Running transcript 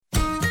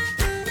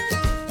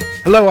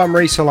Hello, I'm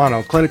Ray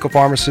Solano, clinical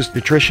pharmacist,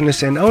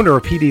 nutritionist, and owner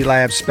of PD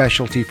Labs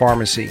Specialty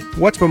Pharmacy.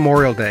 What's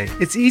Memorial Day?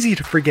 It's easy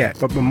to forget,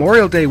 but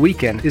Memorial Day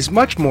weekend is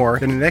much more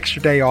than an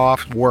extra day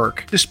off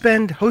work to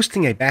spend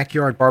hosting a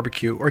backyard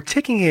barbecue or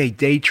taking a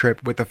day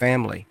trip with the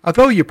family.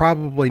 Although you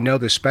probably know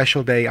the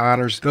special day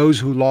honors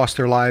those who lost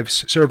their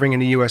lives serving in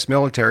the U.S.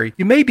 military,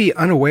 you may be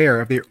unaware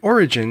of the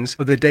origins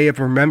of the Day of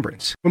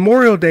Remembrance.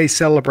 Memorial Day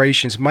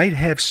celebrations might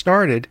have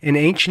started in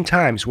ancient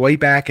times, way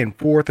back in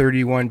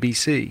 431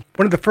 BC.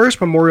 One of the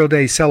first Memorial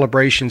Day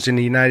celebrations in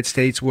the United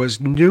States was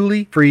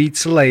newly freed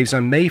slaves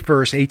on May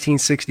 1st,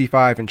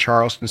 1865 in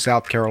Charleston,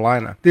 South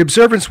Carolina. The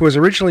observance was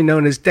originally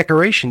known as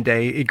Decoration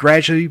Day. It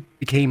gradually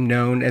became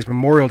known as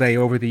Memorial Day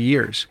over the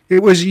years.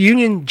 It was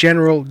Union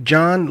General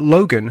John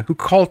Logan who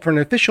called for an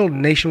official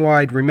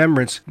nationwide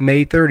remembrance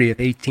May 30th,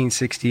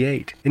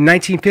 1868. In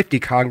 1950,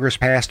 Congress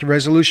passed a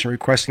resolution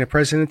requesting the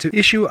president to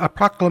issue a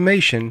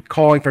proclamation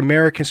calling for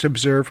Americans to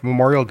observe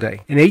Memorial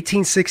Day. In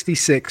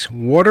 1866,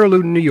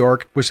 Waterloo, New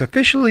York was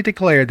officially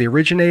declared the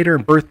originator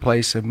and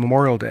birthplace of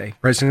Memorial Day.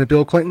 President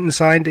Bill Clinton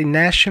signed a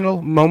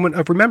National Moment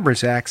of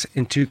Remembrance Act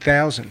in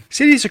 2000.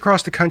 Cities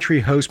across the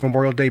country host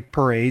Memorial Day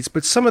parades,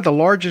 but some of the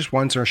largest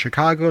ones are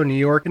Chicago, New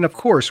York, and of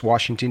course,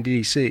 Washington,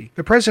 D.C.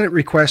 The president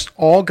requests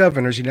all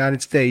governors of the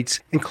United States,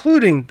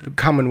 including the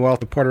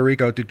Commonwealth of Puerto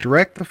Rico, to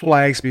direct the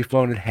flags to be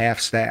flown at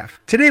half-staff.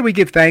 Today, we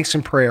give thanks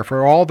and prayer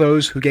for all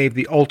those who gave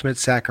the ultimate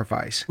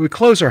sacrifice. We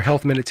close our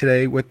Health Minute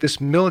today with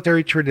this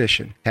military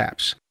tradition,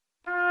 TAPS.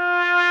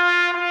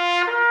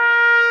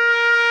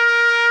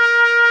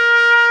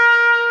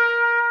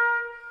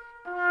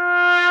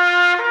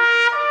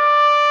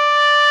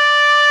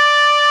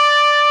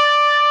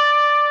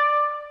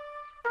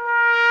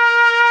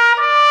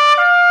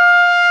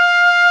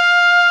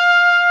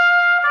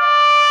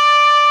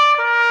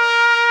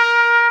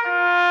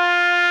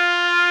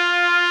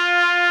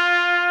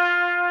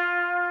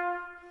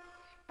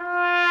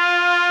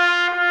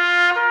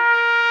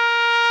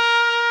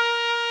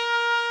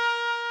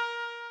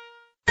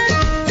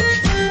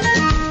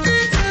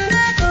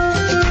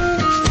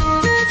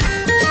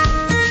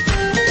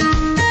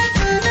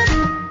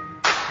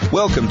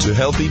 Welcome to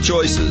Healthy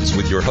Choices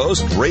with your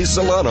host, Ray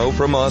Solano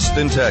from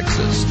Austin,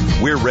 Texas.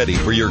 We're ready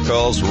for your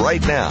calls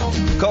right now.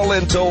 Call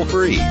in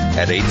toll-free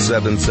at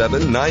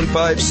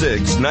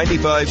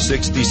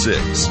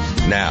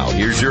 877-956-9566. Now,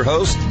 here's your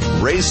host,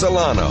 Ray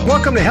Solano.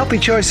 Welcome to Healthy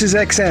Choices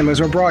XM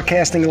as we're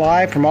broadcasting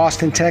live from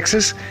Austin,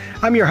 Texas.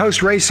 I'm your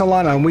host, Ray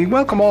Solano, and we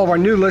welcome all of our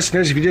new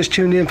listeners if you just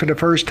tuned in for the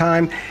first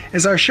time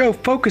as our show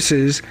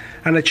focuses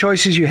on the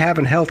choices you have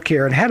in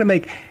healthcare and how to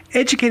make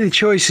educated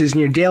choices in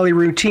your daily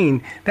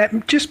routine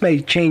that just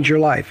may change your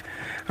life.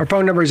 Our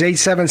phone number is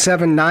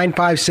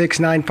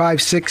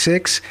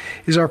 877-956-9566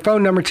 is our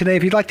phone number today.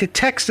 If you'd like to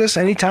text us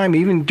anytime,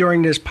 even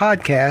during this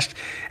podcast,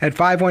 at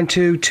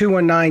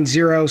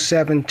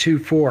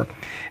 512-219-0724.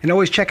 And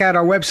always check out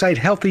our website,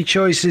 Healthy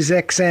Choices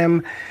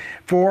XM,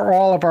 for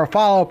all of our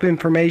follow-up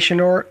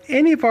information or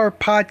any of our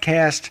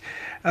podcasts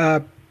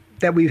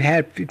that we've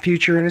had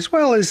future, and as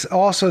well as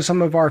also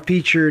some of our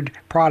featured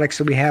products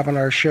that we have on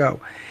our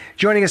show.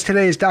 Joining us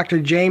today is Dr.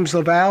 James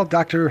LaValle.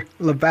 Dr.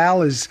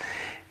 LaValle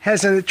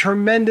has a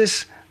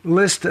tremendous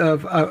list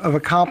of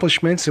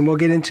accomplishments, and we'll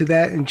get into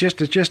that in just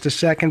a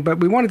second. But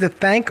we wanted to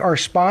thank our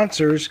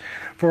sponsors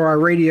for our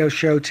radio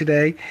show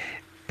today.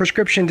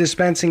 Prescription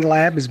Dispensing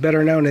Lab is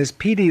better known as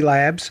PD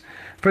Labs,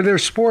 for their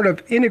support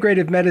of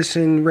integrative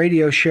medicine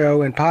radio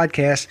show and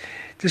podcast,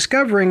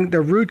 discovering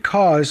the root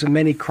cause of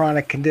many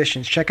chronic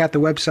conditions. Check out the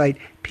website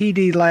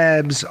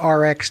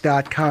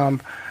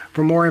pdlabsrx.com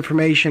for more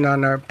information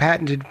on our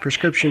patented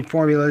prescription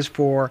formulas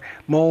for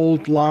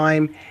mold,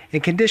 Lyme,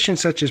 and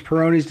conditions such as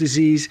Peyronie's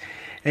disease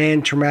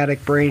and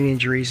traumatic brain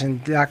injuries.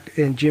 And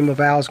Jim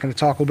LaValle is going to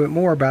talk a little bit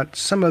more about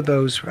some of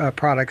those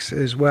products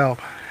as well.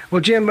 Well,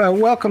 Jim,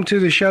 welcome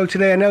to the show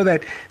today. I know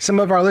that some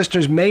of our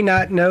listeners may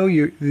not know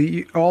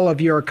all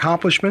of your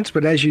accomplishments,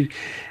 but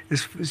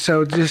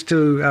so just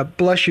to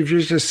blush you for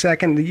just a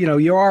second,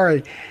 you are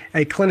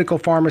a clinical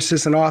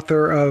pharmacist and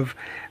author of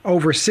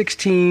over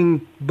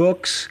 16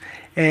 books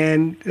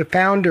and the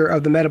founder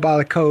of the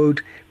Metabolic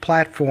Code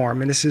platform.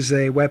 And this is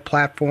a web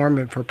platform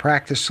and for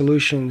practice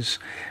solutions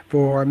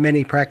for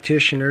many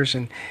practitioners.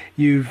 And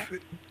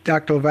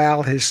Dr.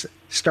 LaValle has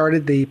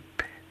started the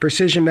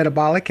Precision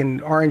Metabolic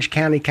in Orange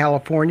County,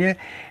 California,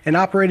 and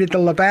operated the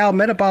LaValle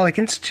Metabolic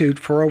Institute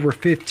for over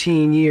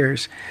 15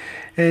 years.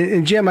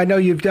 And Jim, I know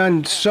you've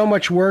done so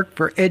much work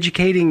for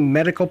educating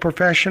medical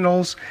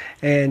professionals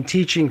and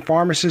teaching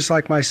pharmacists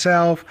like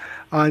myself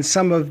on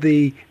some of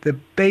the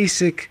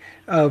basic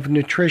of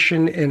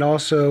nutrition and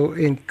also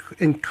in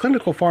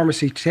clinical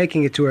pharmacy,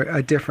 taking it to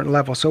a different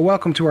level. So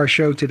welcome to our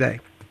show today.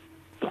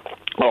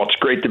 Well, it's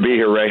great to be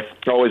here, Ray.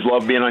 Always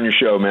love being on your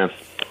show, man.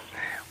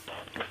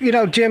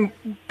 Jim,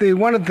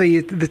 one of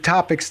the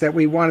topics that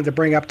we wanted to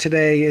bring up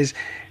today is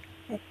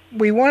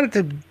we wanted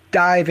to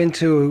dive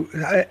into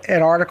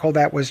an article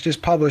that was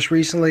just published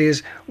recently.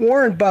 Is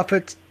Warren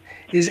Buffett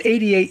is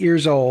 88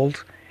 years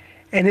old,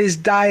 and his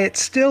diet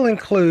still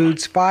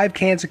includes 5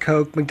 cans of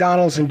Coke,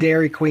 McDonald's, and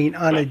Dairy Queen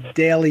on a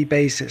daily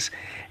basis.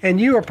 And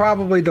you are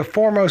probably the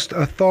foremost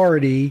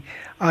authority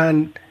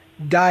on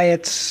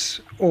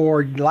diets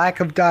or lack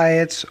of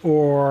diets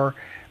or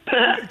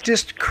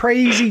just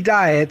crazy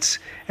diets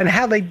and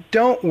how they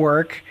don't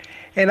work.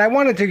 And I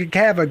wanted to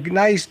have a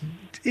nice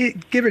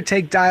give or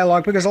take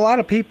dialogue because a lot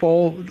of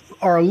people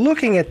are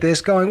looking at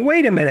this going,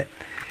 wait a minute,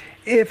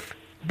 if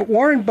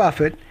Warren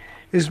Buffett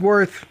is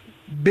worth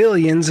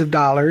billions of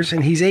dollars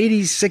and he's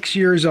 86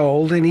 years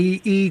old and he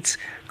eats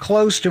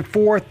close to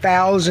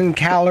 4,000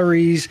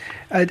 calories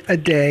a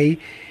day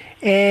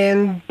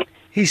and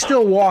he's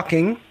still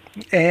walking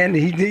and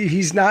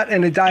he's not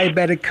in a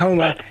diabetic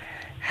coma,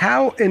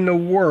 how in the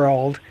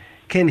world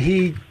can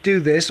he do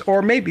this?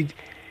 Or maybe,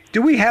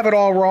 do we have it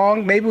all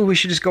wrong? Maybe we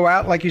should just go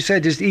out, like you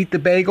said, just eat the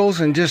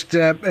bagels and just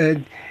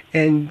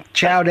and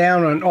chow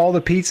down on all the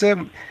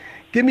pizza.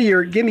 Give me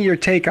your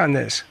take on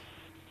this.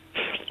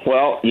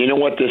 Well, you know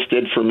what this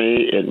did for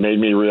me? It made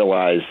me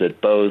realize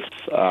that both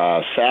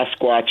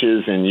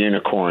Sasquatches and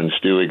unicorns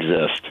do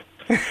exist.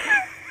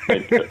 I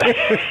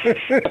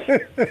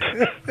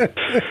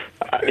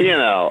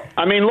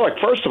mean, look,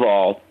 first of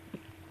all,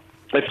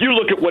 if you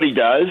look at what he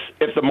does,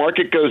 if the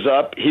market goes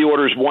up, he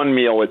orders one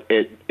meal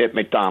at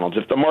McDonald's.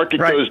 If the market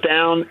goes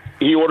down,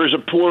 he orders a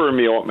poorer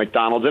meal at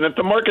McDonald's. And if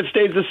the market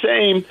stays the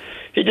same,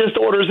 he just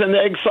orders an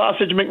egg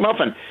sausage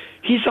McMuffin.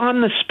 He's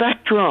on the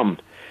spectrum.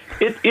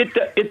 You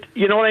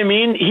know what I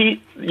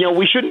mean?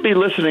 We shouldn't be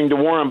listening to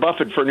Warren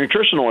Buffett for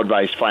nutritional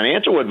advice.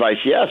 Financial advice,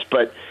 yes,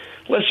 but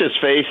let's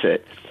just face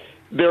it.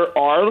 There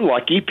are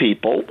lucky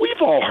people.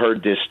 We've all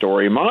heard this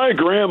story. My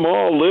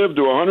grandma lived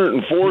to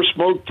 104,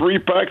 smoked 3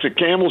 packs of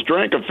Camels,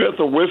 drank a 5th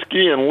of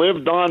whiskey, and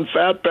lived on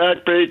fat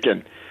back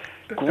bacon.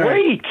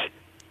 Great.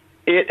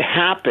 It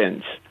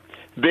happens.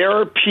 There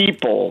are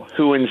people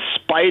who, in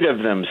spite of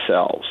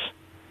themselves,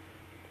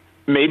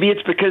 maybe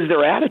it's because of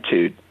their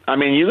attitude. I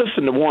mean, you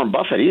listen to Warren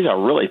Buffett, he's a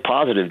really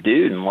positive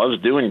dude and loves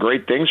doing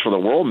great things for the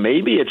world.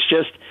 Maybe it's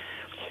just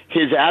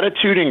his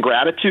attitude and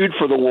gratitude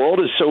for the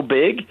world is so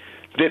big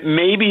that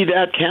maybe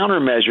that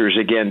countermeasures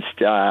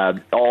against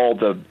all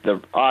the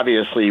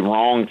obviously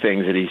wrong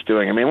things that he's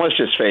doing. I mean, let's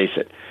just face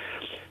it.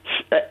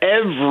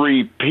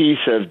 Every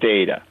piece of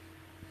data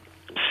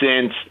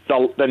since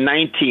the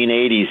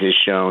 1980s has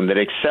shown that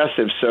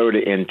excessive soda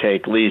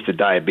intake leads to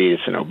diabetes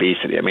and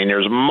obesity. I mean,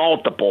 there's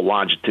multiple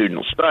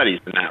longitudinal studies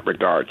in that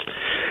regard.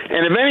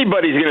 And if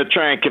anybody's going to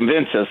try and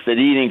convince us that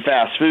eating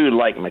fast food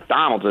like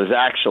McDonald's is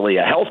actually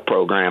a health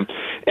program,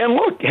 and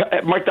look,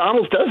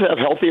 McDonald's does have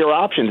healthier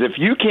options. If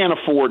you can't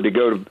afford to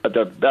go to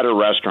the better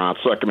restaurants,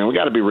 look, I mean, we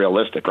got to be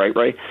realistic, right,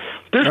 Ray?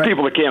 There's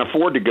people that can't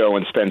afford to go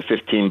and spend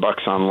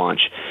 $15 on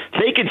lunch.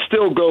 They can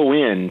still go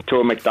in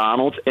to a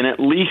McDonald's and at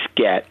least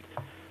get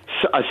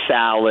a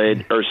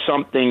salad or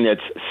something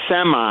that's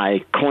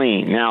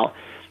semi-clean. Now,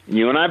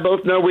 you and I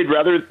both know we'd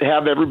rather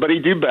have everybody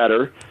do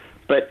better,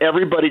 but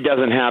everybody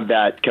doesn't have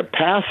that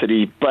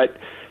capacity. But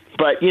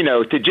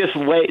to just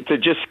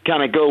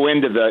kind of go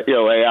into the,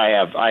 hey,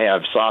 I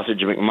have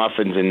sausage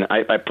McMuffins and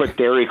I put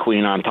Dairy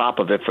Queen on top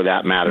of it for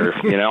that matter.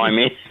 I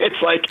mean,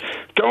 it's like,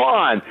 come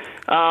on.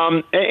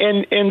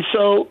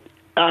 So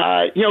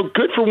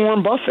good for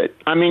Warren Buffett.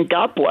 I mean,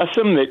 God bless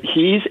him that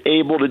he's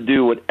able to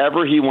do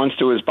whatever he wants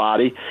to his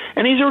body.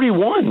 And he's already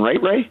won,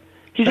 right, Ray?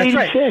 He's That's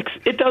 86. Right.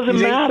 It doesn't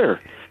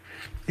matter.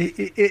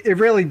 It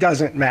really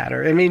doesn't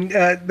matter. I mean,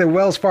 the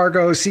Wells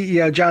Fargo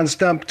CEO, John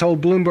Stump,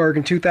 told Bloomberg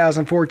in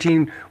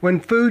 2014, when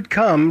food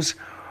comes,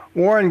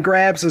 Warren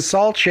grabs a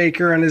salt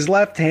shaker in his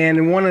left hand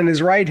and one in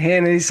his right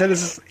hand, and he said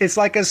it's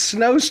like a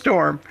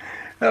snowstorm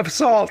of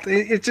salt.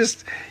 It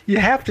just, you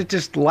have to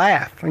just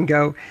laugh and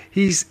go,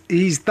 he's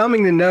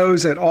thumbing the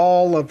nose at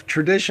all of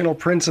traditional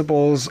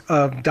principles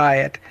of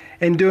diet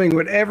and doing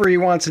whatever he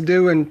wants to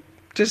do and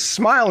just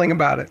smiling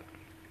about it.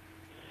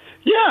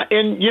 Yeah,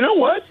 and you know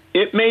what?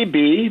 It may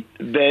be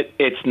that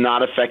it's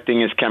not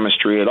affecting his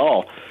chemistry at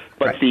all.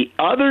 But the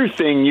other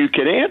thing you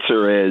could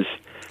answer is,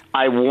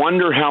 I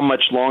wonder how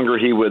much longer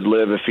he would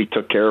live if he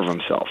took care of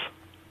himself.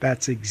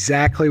 That's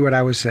exactly what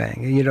I was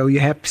saying. You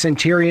have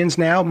centurions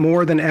now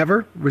more than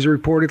ever, was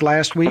reported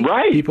last week.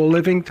 Right. People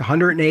living to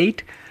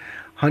 108,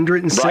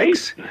 106.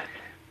 Right.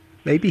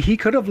 Maybe he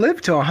could have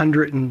lived to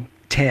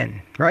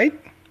 110, right?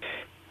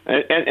 And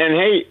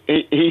hey,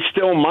 he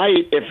still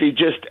might if he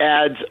just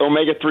adds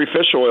omega-3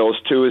 fish oils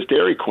to his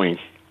Dairy Queen.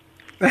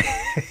 That's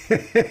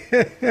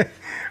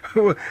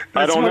one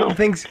of the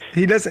things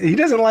he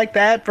doesn't like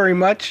that very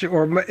much,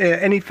 or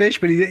any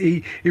fish, but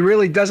he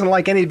really doesn't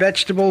like any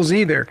vegetables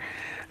either.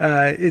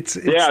 Right. He puts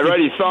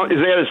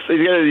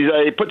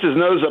his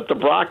nose up to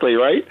broccoli,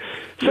 right?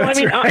 So I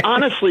mean, right.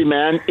 Honestly,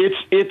 man,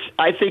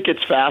 I think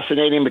it's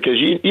fascinating because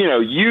you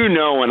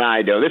know, and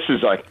I know this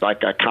is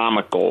like a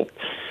comical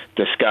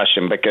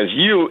discussion because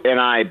you and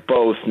I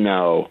both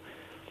know,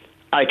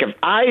 like if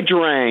I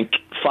drank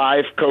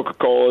 5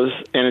 Coca-Colas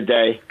in a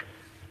day,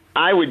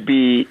 I would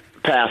be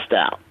passed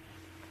out.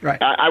 Right.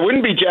 I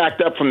wouldn't be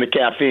jacked up from the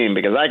caffeine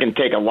because I can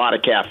take a lot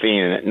of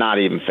caffeine and it not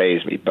even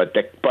faze me. But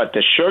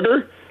the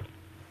sugar,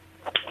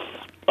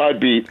 I'd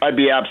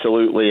be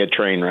absolutely a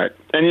train wreck.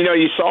 And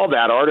you saw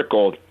that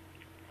article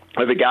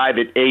of the guy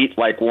that ate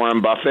like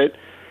Warren Buffett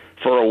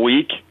for a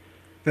week.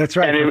 That's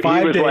right. And for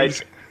 5 he was days.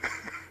 like,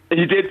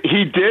 he did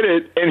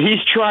it, and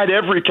he's tried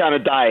every kind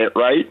of diet,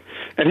 right?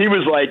 And he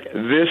was like,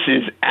 "This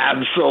is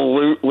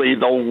absolutely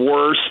the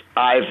worst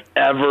I've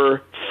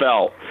ever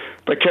felt,"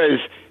 because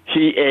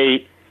he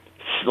ate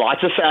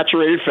lots of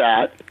saturated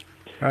fat,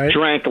 right,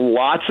 drank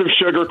lots of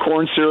sugar,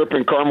 corn syrup,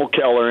 and caramel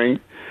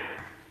coloring,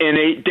 and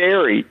ate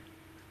dairy.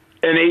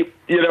 And ate,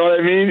 you know what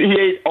I mean? He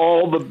ate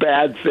all the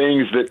bad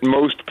things that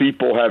most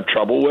people have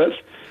trouble with.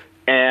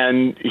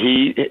 And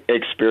he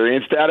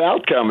experienced that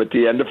outcome at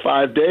the end of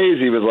 5 days.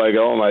 He was like,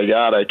 "Oh my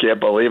God, I can't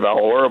believe how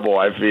horrible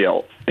I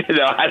feel."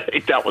 I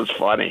think that was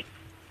funny.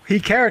 He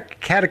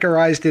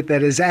categorized it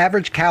that his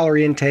average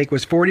calorie intake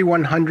was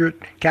 4,100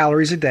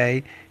 calories a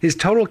day. His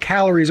total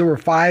calories over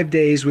 5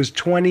 days was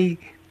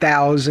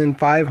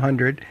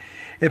 20,500.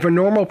 If a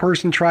normal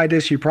person tried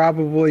this, you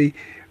probably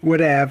would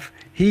have.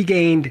 He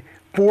gained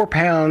 4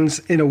 pounds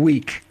in a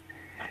week.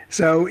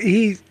 So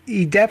he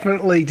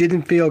definitely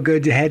didn't feel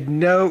good.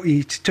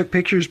 He took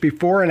pictures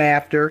before and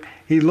after.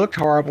 He looked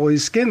horrible.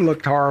 His skin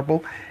looked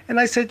horrible. And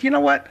I said, you know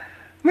what?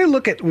 Let me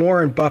look at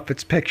Warren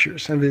Buffett's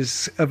pictures of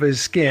his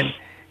skin.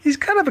 He's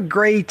kind of a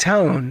gray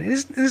tone.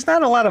 There's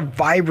not a lot of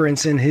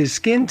vibrance in his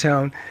skin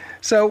tone.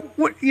 So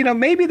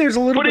maybe there's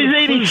a little. But he's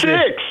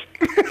 86.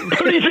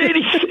 But he's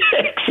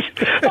 86.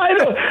 I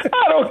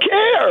don't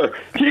care.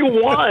 He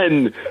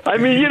won. I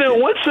mean,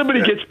 once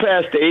somebody gets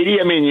past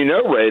 80, I mean,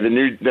 Ray, the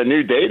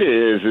new data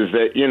is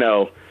that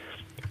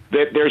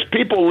that there's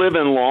people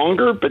living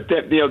longer, but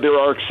that there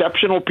are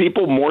exceptional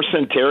people, more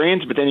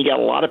centenarians, but then you got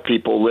a lot of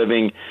people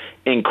living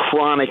in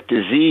chronic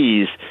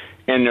disease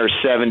in their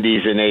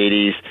 70s and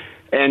 80s.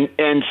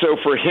 And so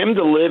for him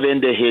to live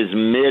into his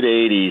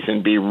mid-80s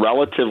and be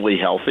relatively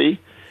healthy,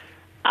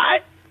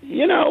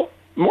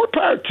 more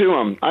power to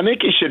him. I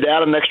think he should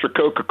add an extra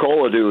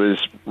Coca-Cola to his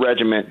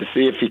regimen to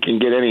see if he can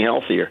get any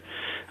healthier.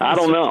 I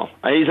don't know.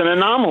 He's an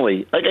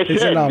anomaly. Like I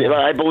said,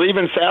 I believe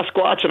in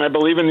Sasquatch and I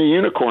believe in the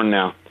unicorn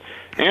now,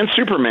 and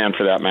Superman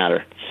for that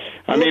matter.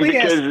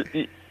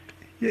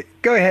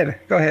 Go ahead.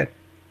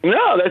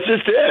 No, that's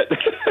just it.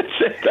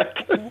 That's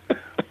it.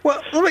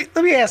 Well, let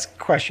me ask a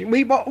question.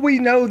 We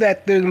know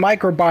that the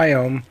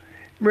microbiome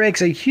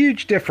makes a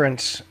huge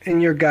difference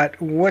in your gut.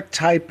 What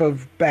type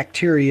of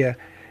bacteria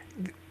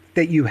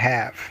that you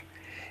have,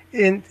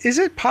 and is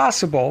it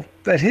possible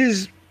that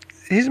his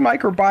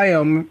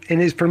microbiome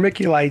and his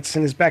vermiculites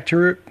and his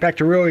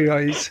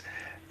bacteroides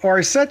are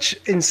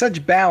in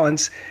such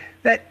balance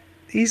that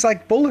he's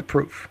like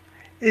bulletproof?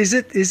 Is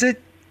there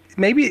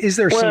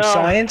some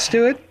science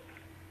to it?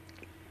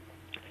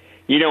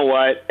 You know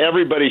what?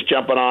 Everybody's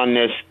jumping on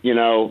this,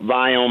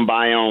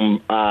 biome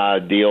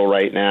deal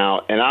right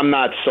now, and I'm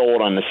not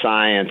sold on the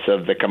science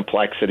of the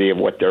complexity of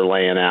what they're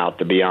laying out,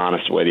 to be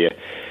honest with you.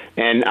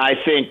 And I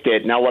think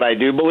that now what I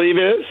do believe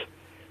is,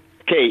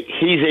 okay,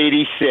 he's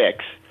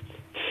 86.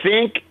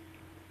 Think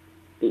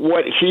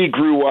what he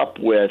grew up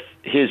with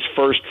his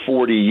first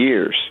 40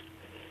 years.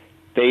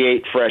 They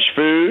ate fresh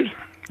food.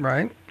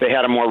 Right. They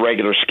had a more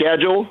regular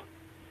schedule.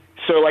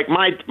 So like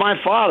my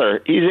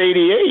father, he's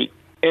 88.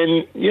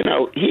 And,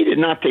 he did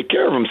not take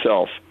care of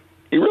himself.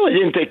 He really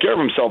didn't take care of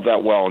himself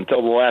that well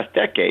until the last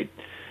decade.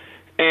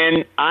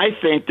 And I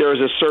think there's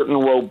a certain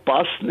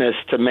robustness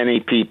to many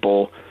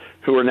people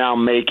who are now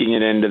making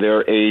it into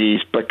their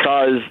 80s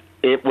because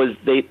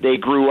they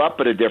grew up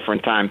at a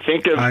different time.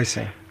 Think of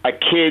a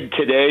kid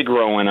today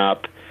growing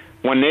up.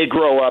 When they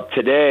grow up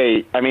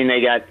today, I mean, they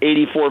got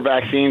 84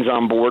 vaccines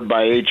on board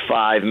by age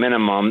 5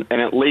 minimum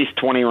and at least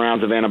 20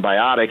 rounds of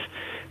antibiotics.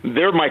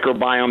 Their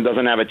microbiome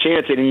doesn't have a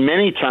chance. And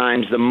many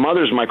times the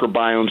mother's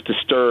microbiome is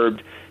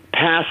disturbed,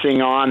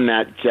 passing on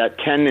that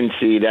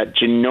tendency, that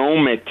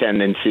genomic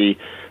tendency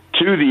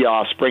to the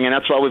offspring. And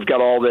that's why we've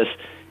got all this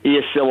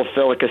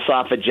eosinophilic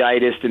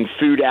esophagitis and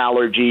food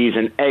allergies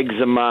and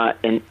eczema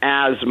and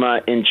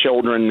asthma in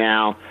children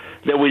now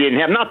that we didn't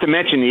have, not to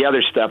mention the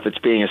other stuff that's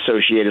being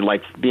associated,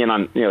 like being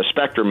on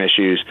spectrum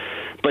issues.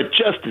 But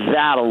just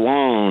that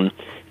alone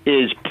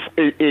is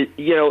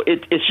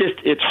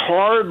it's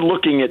hard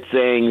looking at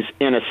things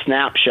in a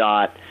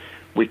snapshot.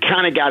 We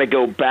kind of got to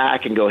go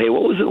back and go, hey,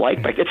 what was it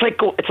like back? It's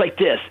like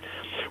this.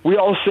 We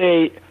all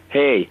say,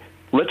 hey,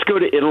 let's go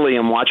to Italy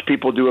and watch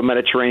people do a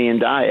Mediterranean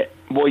diet.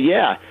 Well,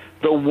 yeah,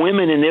 the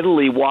women in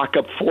Italy walk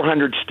up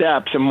 400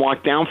 steps and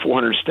walk down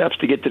 400 steps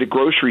to get to the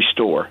grocery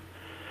store.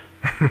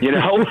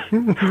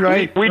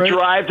 Right. We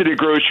drive to the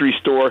grocery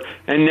store,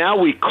 and now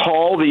we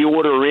call the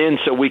order in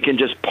so we can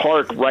just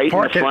park in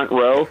the front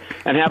row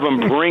and have them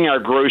bring our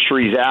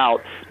groceries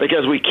out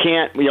because we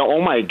can't,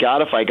 oh my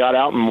God, if I got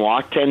out and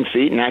walked 10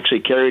 feet and actually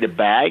carried a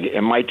bag,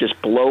 it might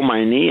just blow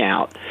my knee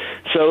out.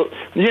 So,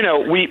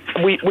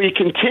 we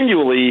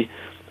continually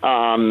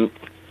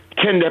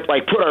tend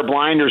to put our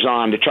blinders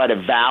on to try to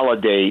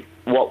validate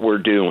what we're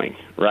doing,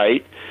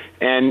 right?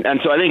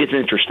 And so I think it's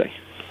interesting.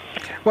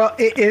 Well,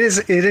 it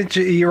is.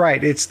 You're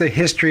right. It's the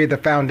history of the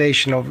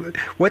foundation of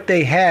what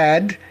they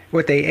had,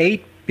 what they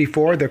ate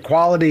before. The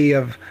quality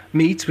of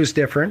meats was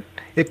different.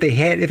 If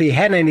he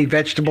had any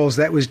vegetables,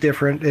 that was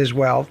different as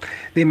well.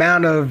 The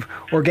amount of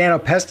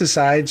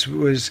organopesticides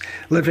was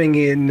living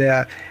in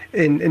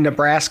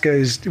Nebraska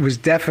was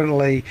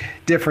definitely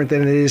different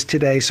than it is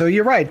today. So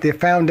you're right. The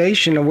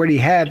foundation of what he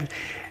had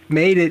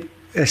made it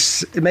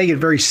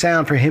very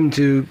sound for him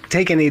to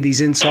take any of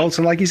these insults.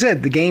 And like you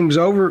said, the game's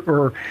over,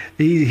 or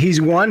he's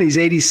won. He's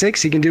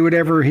 86. He can do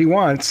whatever he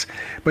wants.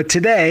 But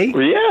today,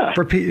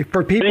 for people,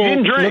 he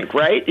didn't drink,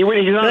 right? He's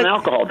not an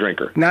alcohol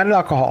drinker. Not an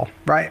alcohol,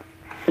 right?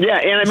 Yeah,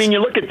 and I mean, you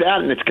look at that,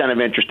 and it's kind of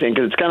interesting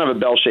because it's kind of a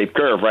bell-shaped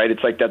curve, right?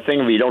 It's like that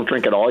thing: if you don't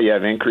drink at all, you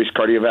have increased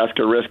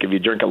cardiovascular risk. If you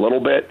drink a little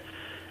bit,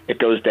 it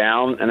goes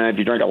down, and then if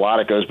you drink a lot,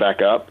 it goes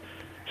back up.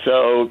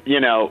 So,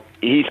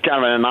 he's kind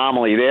of an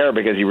anomaly there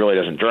because he really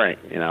doesn't drink,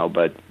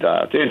 but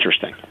it's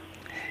interesting.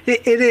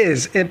 It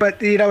is.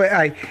 But,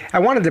 I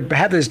wanted to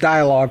have this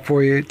dialogue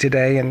for you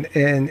today,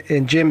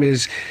 and Jim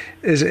is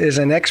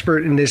an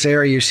expert in this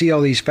area. You see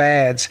all these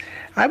fads.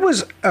 I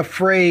was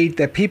afraid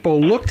that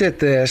people looked at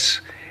this,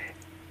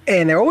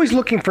 and they're always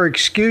looking for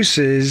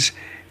excuses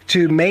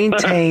to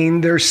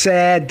maintain their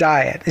sad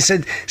diet. They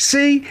said,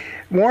 see,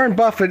 Warren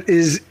Buffett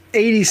is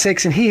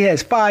 86 and he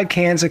has 5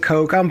 cans of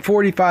Coke. I'm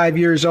 45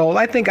 years old.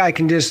 I think I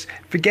can just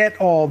forget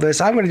all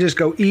this. I'm going to just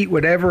go eat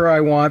whatever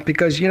I want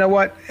because you know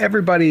what?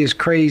 Everybody is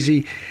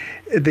crazy.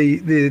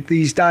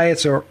 These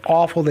diets are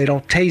awful. They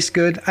don't taste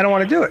good. I don't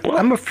want to do it.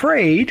 I'm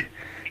afraid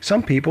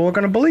some people are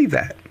going to believe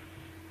that.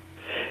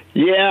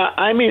 Yeah,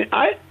 I mean,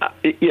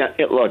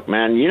 look,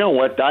 man, you know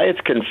what?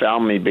 Diets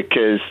confound me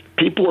because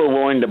people are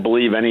willing to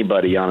believe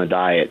anybody on a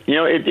diet.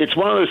 It's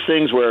one of those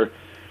things where,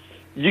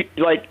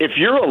 if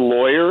you're a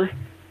lawyer,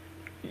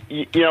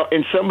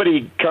 and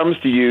somebody comes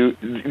to you,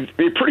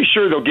 you're pretty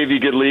sure they'll give you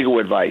good legal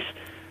advice.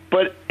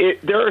 But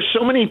there are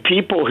so many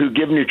people who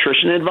give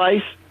nutrition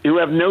advice who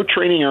have no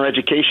training or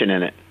education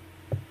in it,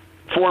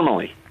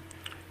 formally.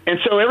 And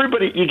so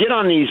you get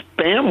on these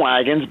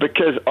bandwagons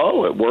because,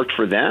 it worked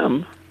for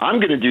them. I'm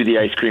going to do the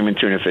ice cream and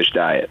tuna fish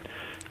diet.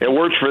 It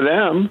worked for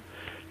them.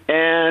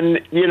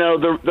 And,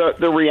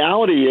 the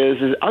reality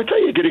is I'll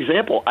tell you a good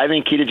example. I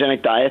think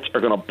ketogenic diets are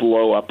going to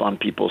blow up on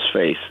people's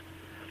face.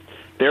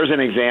 There's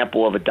an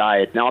example of a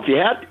diet. Now, if you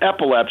had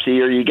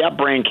epilepsy or you got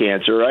brain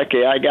cancer,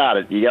 okay, I got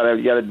it. You got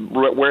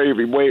to weigh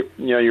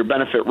your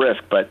benefit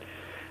risk. But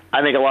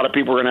I think a lot of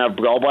people are going to have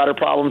gallbladder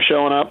problems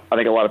showing up. I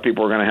think a lot of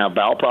people are going to have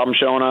bowel problems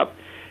showing up.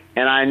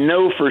 And I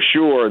know for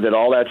sure that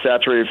all that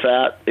saturated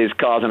fat is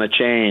causing a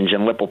change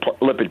in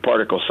lipid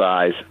particle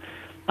size.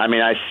 I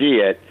mean, I see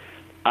it.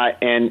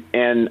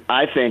 And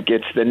I think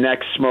it's the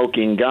next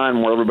smoking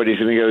gun where everybody's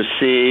going to go,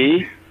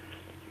 see,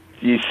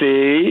 you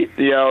see,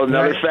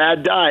 another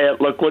fad diet.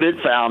 Look what it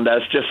found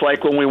us. Just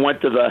like when we went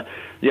to the,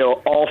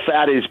 all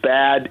fat is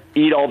bad,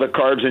 eat all the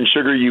carbs and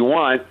sugar you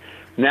want.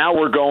 Now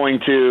we're going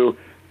to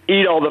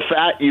eat all the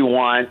fat you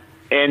want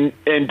and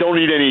don't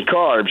eat any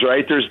carbs,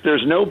 right?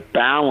 There's no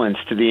balance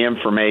to the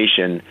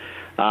information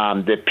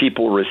that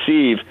people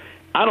receive.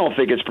 I don't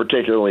think it's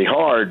particularly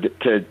hard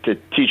to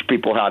teach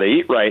people how to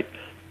eat right.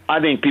 I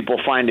think people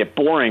find it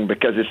boring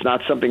because it's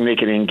not something they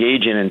can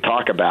engage in and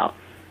talk about.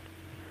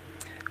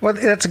 Well,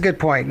 that's a good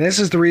point. This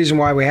is the reason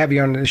why we have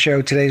you on the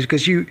show today, is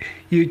because you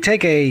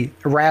take a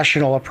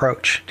rational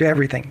approach to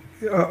everything.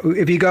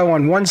 If you go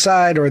on one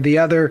side or the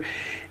other,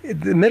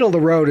 the middle of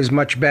the road is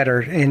much better.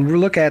 And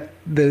look at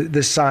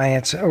the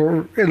science,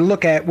 or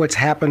look at what's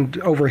happened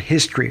over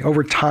history,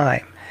 over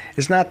time.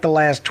 It's not the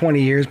last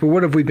 20 years, but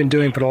what have we been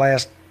doing for the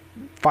last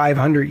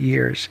 500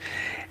 years?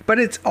 But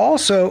it's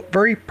also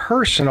very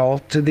personal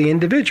to the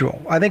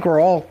individual. I think we're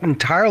all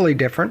entirely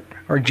different.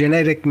 Our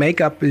genetic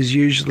makeup is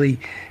usually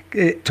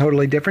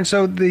totally different.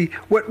 So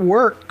what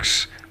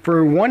works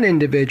for one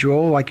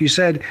individual, like you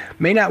said,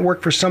 may not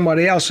work for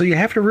somebody else. So you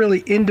have to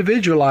really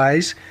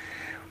individualize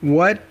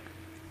what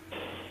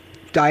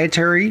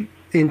dietary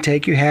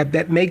intake you have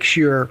that makes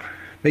you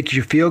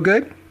feel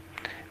good,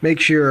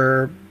 makes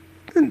your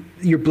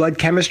blood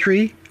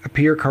chemistry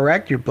appear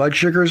correct, your blood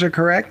sugars are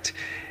correct.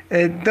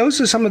 And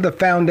those are some of the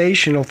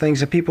foundational things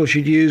that people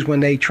should use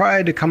when they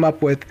try to come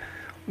up with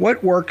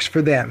what works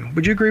for them.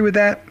 Would you agree with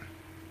that?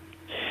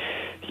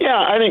 Yeah,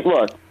 I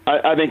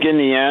think in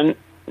the end,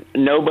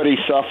 nobody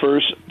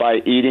suffers by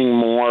eating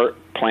more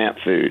plant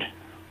food,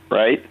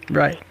 right?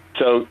 Right.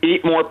 So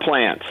eat more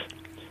plants,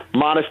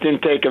 modest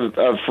intake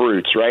of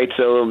fruits, right?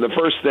 So the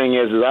first thing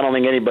is I don't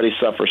think anybody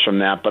suffers from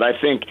that, but I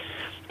think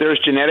there's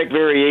genetic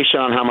variation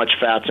on how much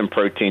fats and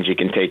proteins you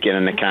can take in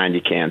and the kind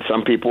you can.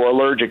 Some people are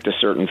allergic to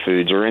certain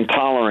foods or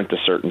intolerant to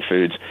certain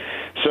foods.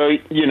 So,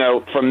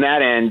 from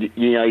that end,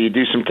 you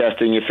do some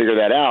testing, you figure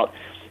that out.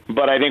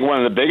 But I think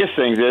one of the biggest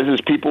things is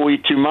people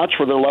eat too much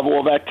for their level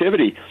of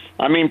activity.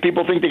 I mean,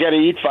 people think they got to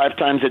eat 5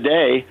 times a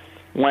day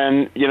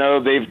when,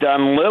 they've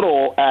done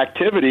little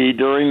activity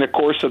during the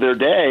course of their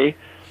day,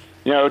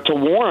 to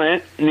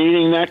warrant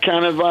needing that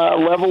kind of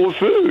level of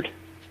food.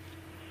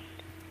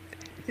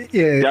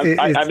 Yeah,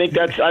 I think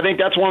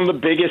that's one of the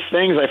biggest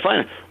things I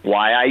find.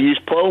 Why I use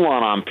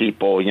Prolon on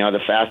people, the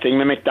fasting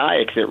mimic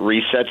diet, 'cause it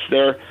resets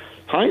their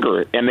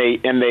hunger, and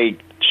they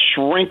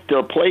shrink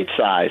their plate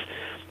size.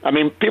 I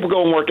mean, people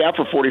go and work out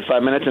for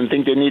 45 minutes and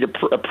think they need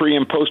a pre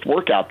and post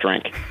workout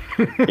drink.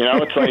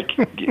 It's like,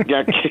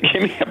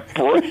 give me a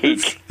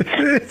break.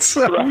 It's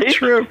so right?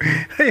 true.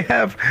 They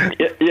have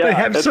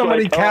so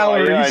many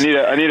calories. Oh,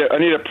 yeah, I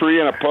need a pre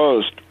and a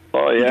post.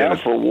 Oh yeah,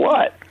 for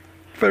what?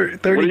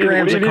 30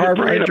 grams of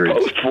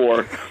carbohydrates.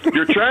 For?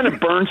 You're trying to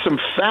burn some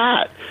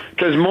fat,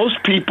 because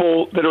most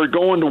people that are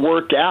going to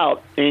work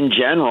out in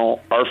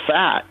general are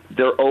fat.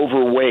 They're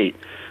overweight.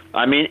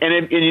 I mean,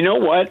 and you know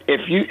what?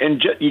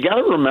 You got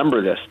to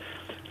remember this.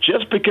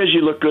 Just because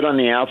you look good on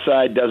the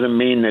outside doesn't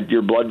mean that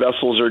your blood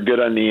vessels are good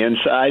on the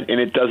inside, and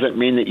it doesn't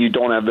mean that you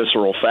don't have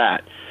visceral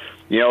fat.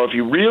 If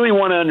you really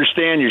want to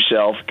understand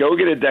yourself, go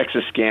get a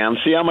DEXA scan,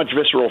 see how much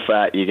visceral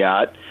fat you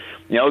got.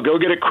 Go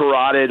get a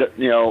carotid,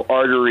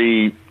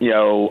 artery,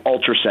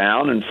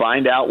 ultrasound and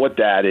find out what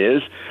that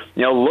is.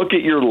 Look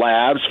at your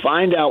labs,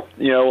 find out,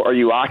 are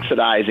you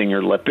oxidizing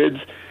your lipids?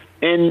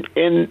 And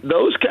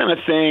those kind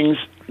of things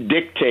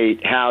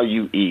dictate how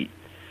you eat.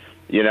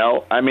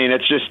 I mean,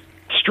 it's just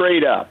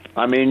straight up.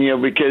 I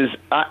mean, because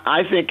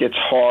I think it's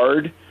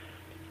hard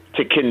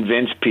to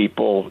convince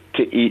people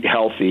to eat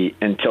healthy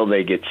until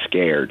they get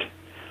scared.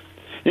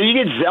 You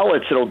get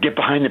zealots that'll get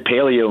behind the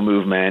paleo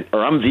movement,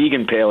 or I'm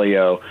vegan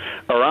paleo,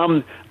 or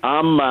I'm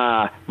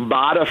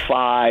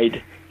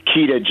modified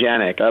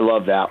ketogenic. I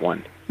love that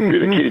one. You're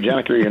either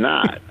ketogenic or you're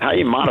not. How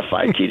you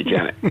modified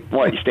ketogenic?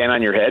 What, you stand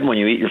on your head when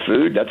you eat your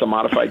food? That's a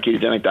modified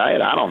ketogenic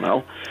diet? I don't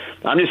know.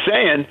 I'm just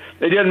saying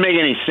it doesn't make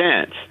any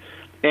sense.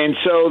 And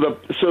so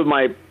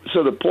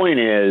the point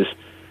is,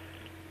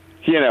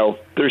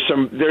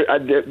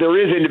 there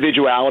is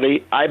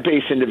individuality. I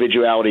base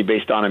individuality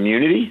based on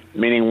immunity,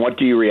 meaning what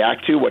do you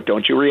react to, what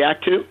don't you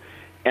react to,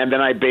 and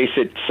then I base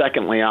it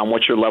secondly on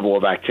what's your level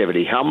of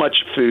activity. How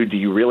much food do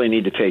you really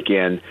need to take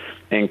in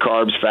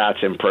carbs, fats,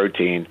 and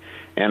protein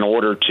in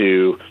order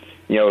to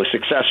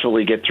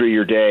successfully get through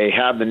your day,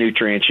 have the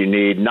nutrients you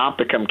need, not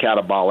become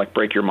catabolic,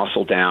 break your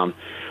muscle down.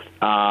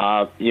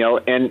 And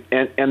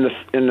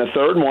the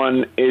third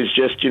one is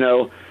just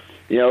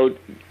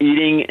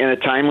eating in a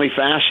timely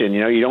fashion.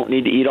 You don't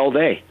need to eat all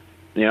day.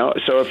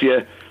 So if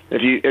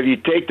you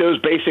take those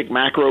basic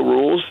macro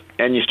rules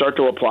and you start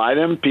to apply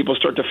them, people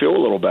start to feel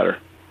a little better.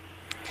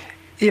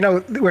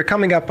 We're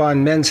coming up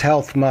on Men's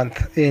Health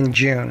Month in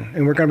June,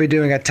 and we're going to be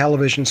doing a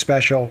television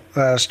special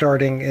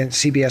starting in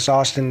CBS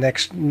Austin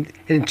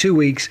in 2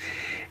 weeks.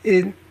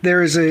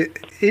 There is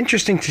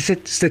interesting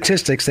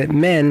statistics that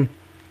men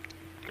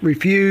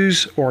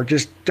refuse or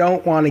just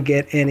don't want to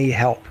get any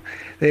help.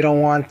 They don't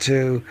want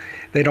to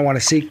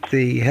seek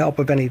the help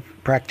of any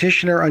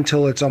practitioner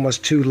until it's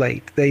almost too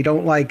late. They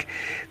don't like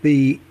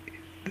the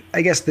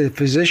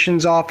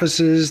physician's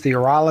offices, the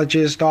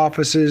urologist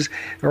offices.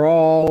 They're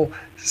all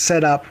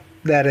set up,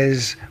 that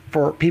is,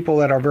 for people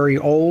that are very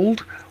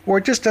old, or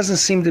it just doesn't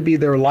seem to be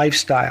their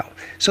lifestyle.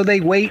 So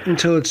they wait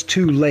until it's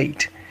too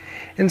late.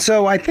 And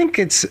so I think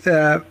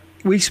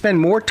we spend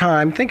more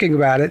time thinking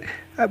about it.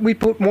 We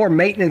put more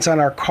maintenance on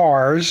our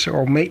cars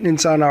or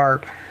maintenance on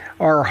our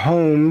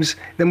homes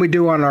than we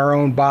do on our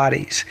own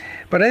bodies.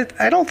 But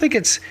I don't think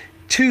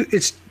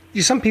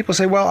some people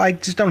say, well, I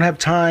just don't have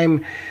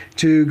time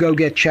to go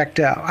get checked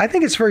out. I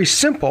think it's very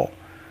simple.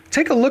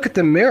 Take a look at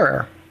the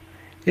mirror.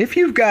 If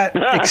you've got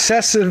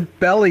excessive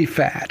belly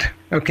fat,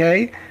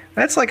 okay,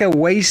 that's like a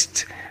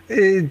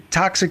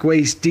toxic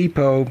waste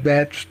depot,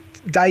 that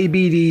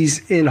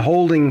diabetes in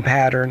holding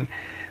pattern,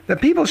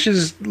 that people should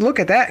just look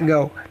at that and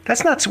go,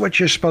 that's not what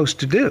you're supposed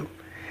to do.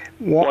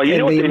 Well, you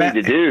know what they need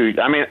to do?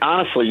 I mean,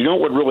 honestly, you know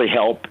what would really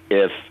help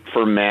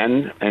for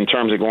men in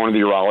terms of going to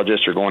the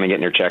urologist or going and getting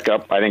their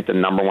checkup? I think the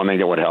number one thing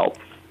that would help.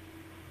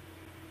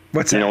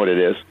 What's that? You know what it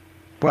is?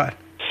 What?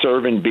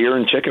 Serving beer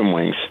and chicken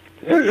wings.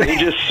 If they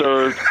just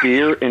served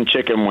beer and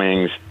chicken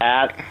wings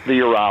at the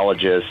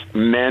urologist,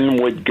 men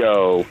would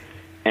go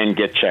and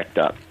get checked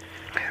up.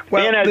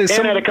 Well, and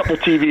had a couple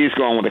TVs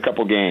going with a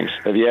couple games.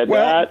 Have you had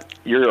that?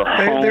 You're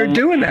home They're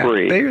doing that.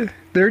 Free.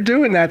 They're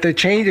doing that. They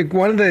changed.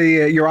 One of the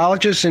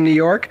urologists in New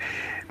York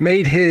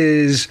made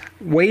his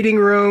waiting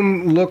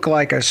room look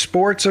like a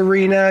sports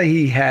arena.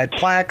 He had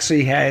plaques.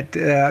 He had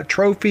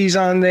trophies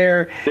on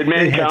there. Did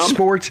men come?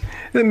 Sports.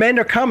 The men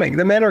are coming.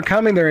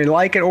 They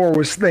like it,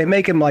 or they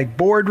make them like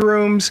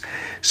boardrooms.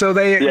 So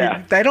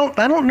I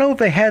don't know if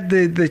they had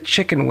the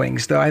chicken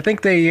wings though. I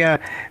think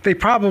they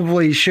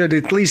probably should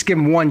at least give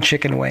them one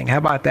chicken wing. How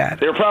about that?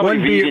 They're probably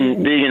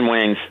vegan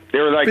wings. They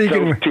were like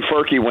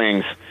tofurkey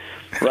wings,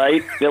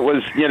 right? It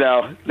was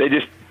they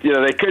just.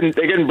 They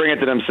couldn't bring it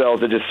to themselves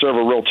to just serve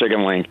a real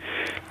chicken wing,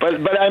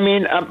 but I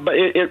mean, but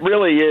it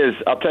really is.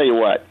 I'll tell you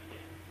what.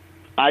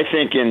 I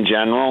think in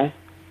general,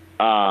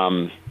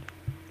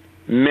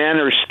 men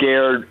are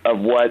scared of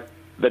what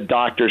the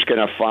doctor's going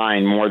to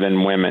find more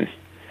than women,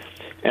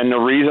 and the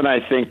reason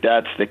I think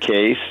that's the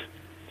case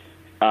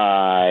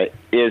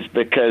is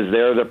because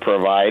they're the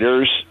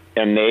providers,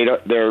 and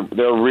they're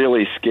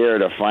really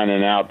scared of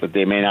finding out that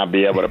they may not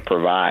be able to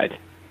provide.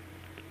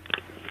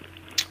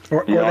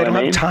 Or they don't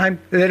have time.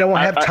 They don't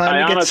have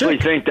time to get sick. I honestly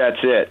think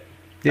that's it.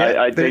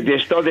 Yeah, they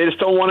just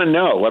don't want to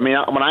know. I mean,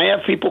 when I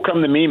have people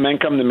come to me, men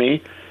come to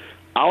me,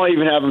 I'll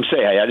even have them say,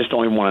 "Hey, I just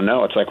don't even want to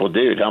know." It's like, well,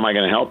 dude, how am I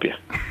going to help you?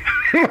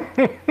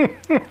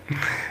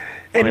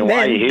 And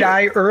men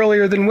die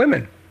earlier than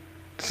women.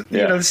 You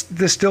know,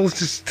 there's still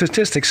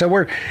statistics.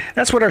 So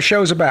that's what our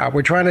show's about.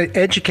 We're trying to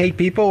educate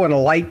people in a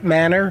light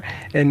manner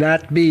and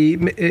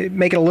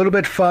make it a little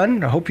bit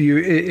fun. I hope you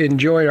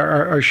enjoyed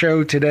our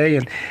show today.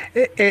 And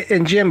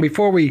Jim,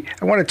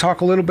 I want to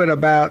talk a little bit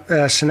about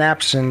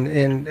synapse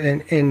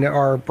in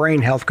our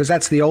brain health, because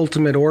that's the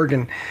ultimate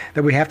organ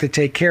that we have to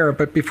take care of.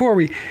 But before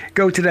we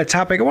go to that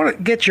topic, I want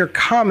to get your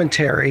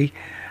commentary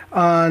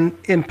on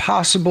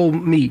Impossible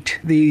Meat.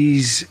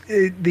 These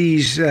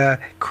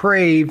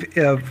crave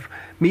of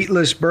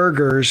meatless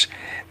burgers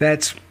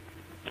that's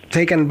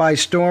taken by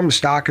storm. The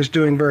stock is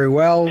doing very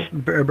well.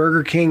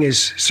 Burger King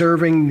is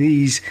serving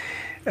these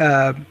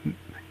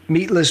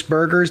meatless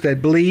burgers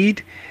that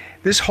bleed.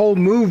 This whole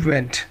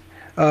movement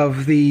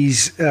of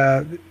these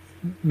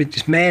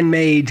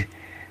man-made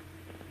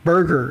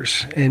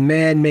burgers and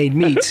man-made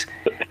meats,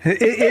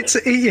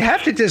 you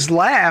have to just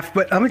laugh,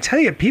 but I'm going to tell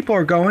you, people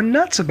are going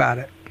nuts about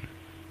it.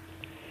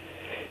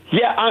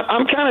 Yeah,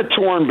 I'm kind of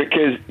torn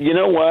because, you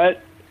know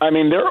what? I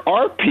mean, there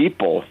are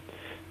people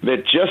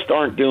that just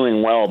aren't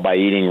doing well by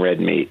eating red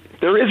meat.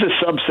 There is a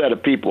subset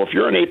of people. If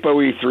you're an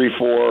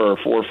ApoE3/4 or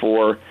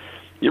 4/4,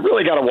 you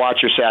really got to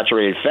watch your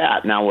saturated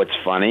fat. Now, what's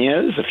funny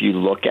is, if you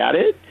look at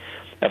it,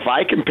 if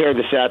I compare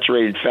the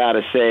saturated fat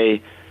of,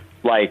 say,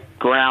 like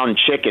ground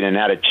chicken and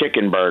had a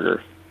chicken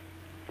burger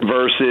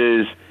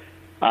versus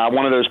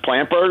one of those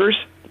plant burgers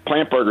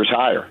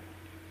higher.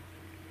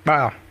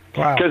 Wow.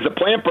 Because the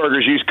plant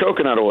burgers use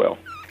coconut oil.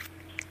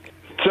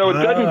 So it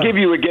doesn't give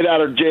you a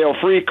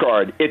get-out-of-jail-free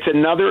card. It's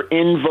another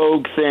in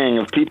vogue thing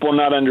of people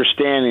not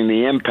understanding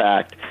the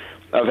impact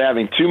of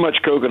having too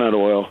much coconut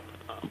oil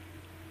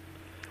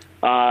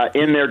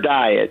in their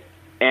diet.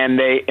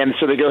 And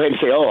so they go ahead and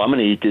say, oh, I'm going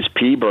to eat this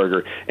pea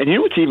burger. And you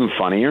know what's even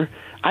funnier?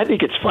 I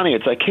think it's funny.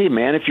 It's like, hey,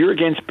 man, if you're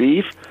against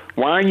beef,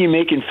 why aren't you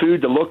making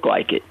food to look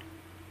like it?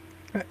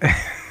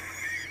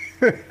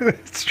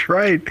 That's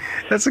right.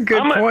 That's a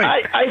good point.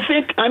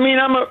 I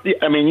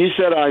mean, you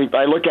said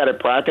I look at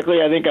it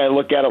practically. I think I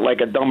look at it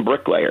like a dumb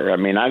bricklayer. I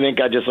mean, I think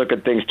I just look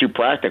at things too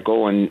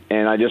practical, and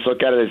I just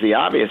look at it as the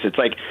obvious. It's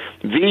like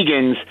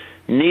vegans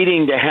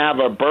needing to have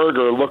a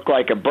burger look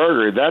like a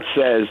burger. That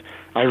says,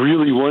 I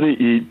really want to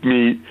eat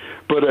meat,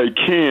 but I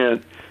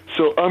can't,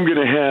 so I'm going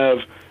to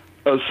have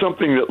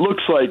something that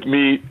looks like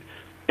meat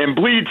and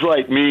bleeds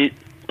like meat,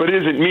 but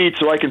isn't meat,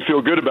 so I can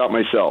feel good about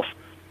myself.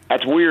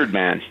 That's weird,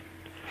 man.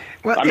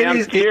 Well,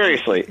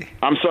 seriously.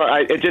 I'm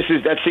sorry.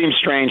 That seems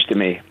strange to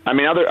me. I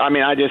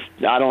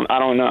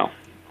don't know.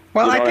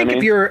 Well, I think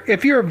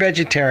if you're a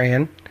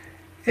vegetarian,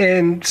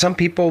 and some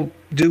people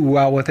do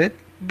well with it,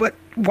 but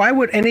why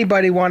would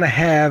anybody want to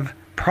have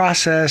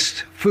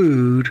processed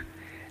food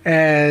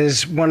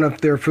as one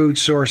of their food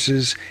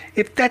sources?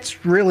 If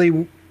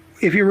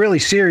you're really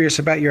serious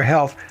about your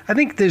health, I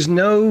think there's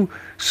no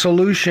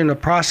solution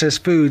of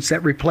processed foods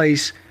that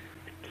replace,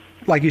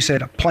 like you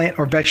said, a plant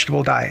or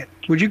vegetable diet.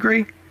 Would you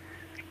agree?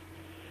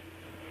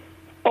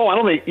 Oh, I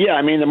don't think, yeah,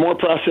 I mean, the more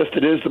processed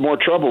it is, the more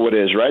trouble it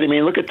is, right? I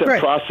mean, look at the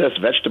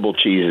processed vegetable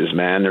cheeses,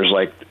 man. There's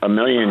like 1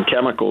 million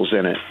chemicals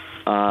in it.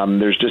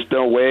 There's just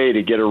no way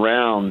to get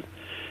around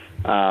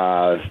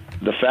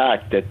the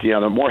fact that,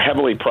 the more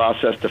heavily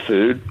processed the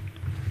food,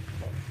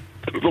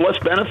 the less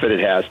benefit it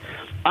has.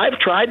 I've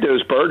tried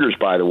those burgers,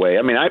 by the way.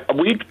 I mean,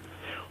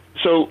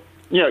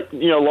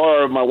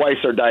 Laura, my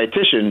wife's our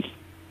dietitian.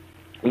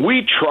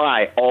 We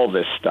try all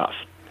this stuff.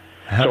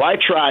 So I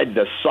tried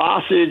the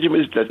sausage. It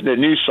was the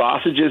new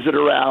sausages that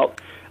are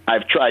out.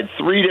 I've tried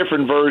 3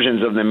 different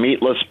versions of the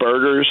meatless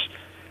burgers.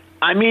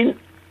 I mean,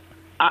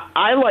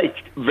 I like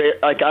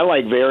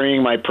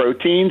varying my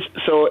proteins.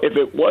 So if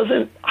it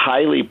wasn't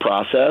highly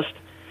processed,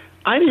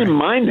 I didn't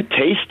mind the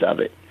taste of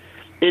it.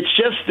 It's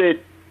just that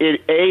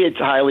it's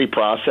highly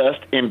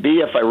processed, and B,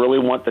 if I really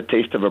want the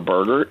taste of a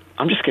burger,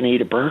 I'm just going to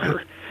eat a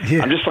burger.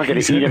 Yeah, I'm just not going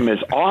to eat them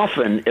as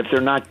often if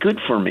they're not good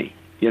for me.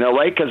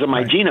 Right? Because of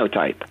my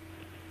genotype.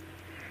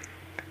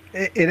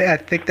 I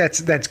think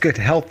that's good,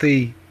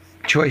 healthy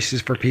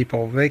choices for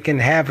people. They can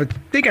have it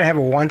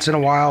once in a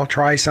while,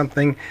 try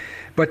something,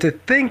 but to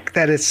think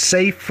that it's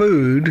safe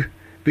food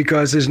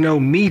because there's no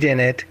meat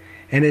in it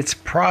and it's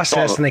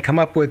processed and they come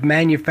up with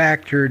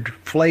manufactured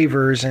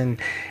flavors and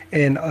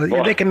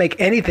they can make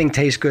anything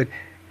taste good.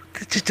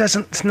 It just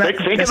doesn't. It's not.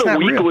 Think of the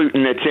wheat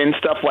gluten that's in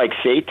stuff like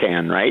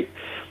seitan, right?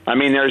 I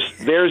mean,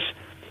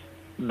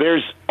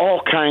 there's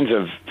all kinds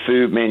of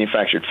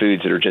manufactured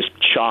foods that are just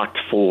chocked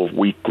full of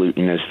wheat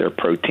gluten as their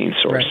protein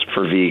source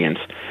for vegans.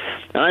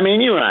 And I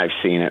mean, you and I have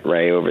seen it,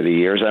 Ray, over the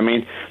years. I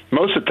mean,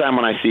 most of the time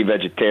when I see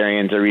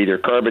vegetarians, they're either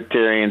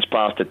carbitarians,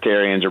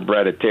 pastatarians, or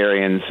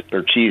breaditarians,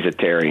 or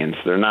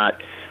cheesetarians. They're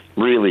not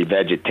really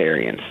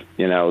vegetarians.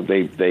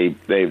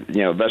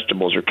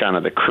 Vegetables are kind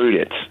of the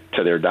crudités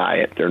to their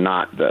diet. They're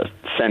not the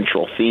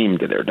central theme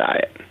to their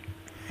diet.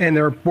 And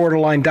they're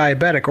borderline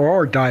diabetic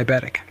or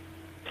diabetic.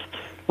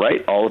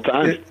 right? All the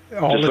time.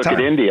 Just look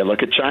at India.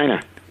 Look at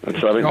China. And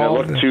so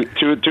look, two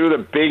of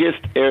the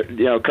biggest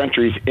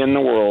countries in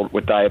the world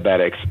with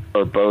diabetics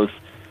are both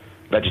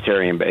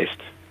vegetarian based.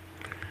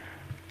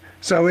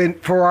 So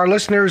for our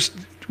listeners,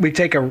 we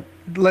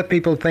let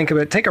people think of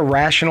it. Take a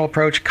rational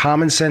approach,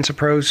 common sense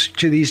approach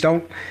to these.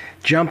 Don't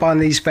jump on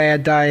these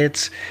fad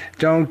diets.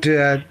 Don't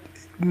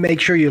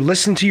make sure you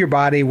listen to your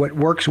body, what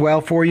works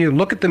well for you.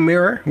 Look at the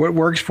mirror, what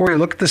works for you.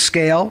 Look at the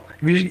scale.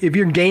 If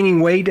you're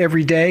gaining weight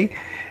every day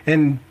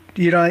and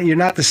you're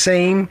not the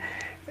same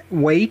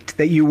weight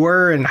that you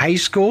were in high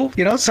school,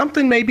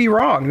 something may be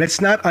wrong.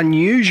 That's not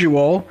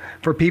unusual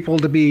for people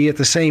to be at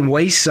the same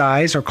waist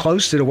size or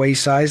close to the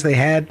waist size they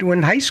had when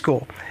in high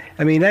school.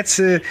 I mean, that's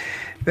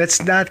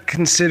not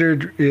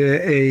considered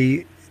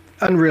a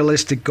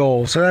unrealistic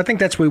goal. So I think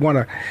that's what we want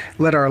to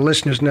let our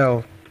listeners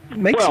know.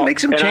 Make some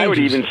changes. And I would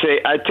even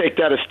say, I'd take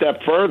that a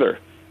step further.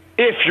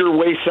 If your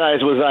waist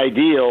size was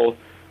ideal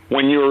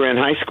when you were in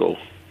high school.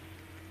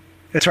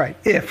 That's right.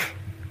 If.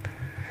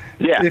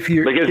 Yeah. Because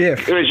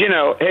it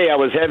was, hey, I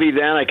was heavy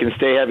then, I can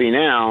stay heavy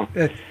now.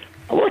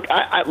 Look,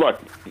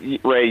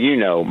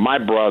 Ray, my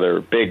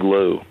brother, Big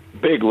Lou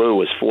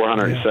was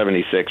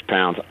 476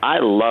 pounds. I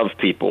love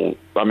people.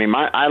 I mean,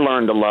 I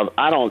learned to love.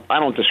 I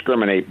don't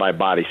discriminate by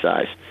body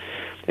size.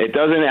 It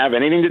doesn't have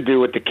anything to do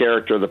with the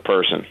character of the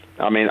person.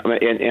 I mean,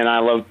 and I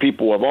love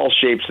people of all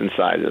shapes and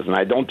sizes, and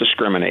I don't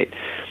discriminate.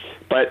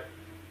 But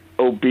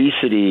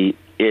obesity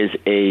is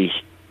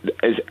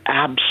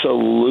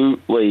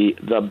absolutely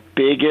the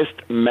biggest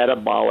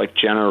metabolic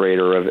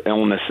generator of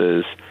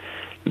illnesses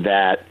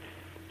that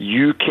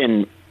you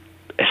can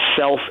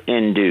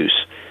self-induce.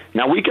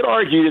 Now, we could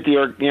argue that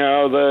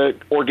the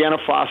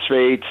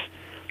organophosphates,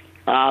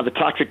 the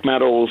toxic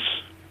metals,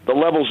 the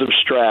levels of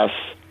stress,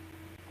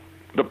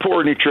 the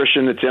poor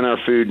nutrition that's in our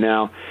food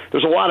now,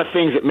 there's a lot of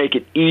things that make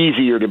it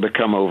easier to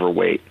become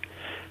overweight.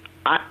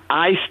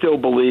 I still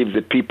believe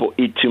that people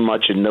eat too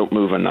much and don't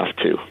move enough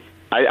too.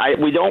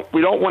 We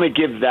don't want to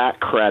give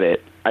that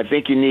credit. I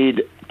think you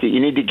need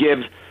to give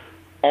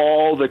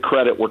all the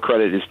credit where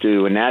credit is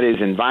due, and that is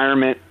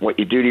environment, what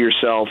you do to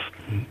yourself,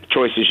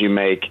 choices you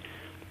make.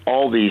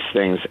 All these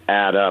things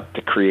add up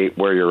to create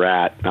where you're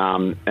at,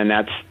 and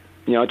that's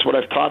it's what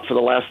I've taught for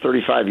the last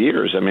 35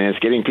 years. I mean, it's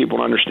getting people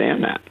to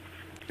understand that.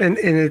 And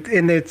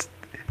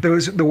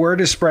the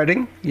word is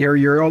spreading.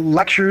 Your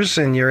lectures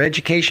and your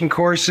education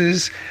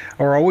courses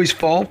are always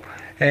full,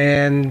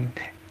 and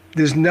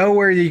there's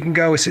nowhere you can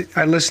go.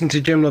 I listened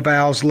to Jim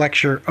LaValle's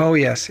lecture. Oh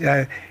yes,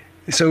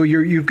 so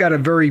you've got a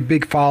very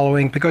big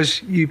following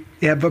because you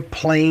have a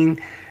plain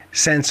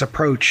sense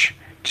approach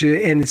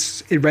to, and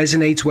it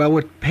resonates well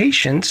with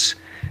patients,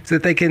 so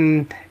that they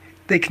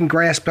can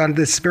grasp on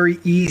this. Very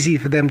easy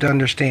for them to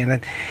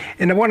understand.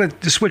 And I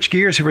wanted to switch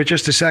gears here for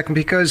just a second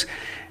because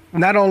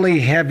not only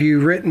have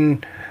you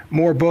written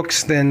more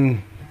books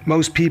than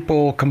most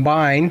people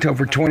combined,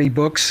 over 20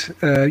 books,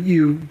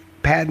 you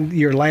patented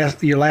your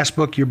last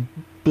book, Your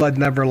Blood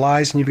Never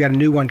Lies, and you've got a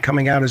new one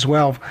coming out as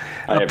well.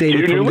 I have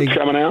two new ones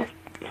coming out.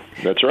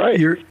 That's right.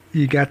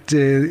 You got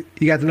an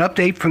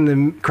update from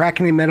the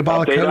Cracking the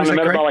Metabolic Code. On the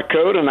Metabolic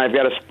Code, and I've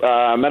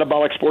got a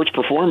metabolic sports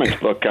performance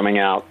book coming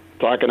out,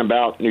 talking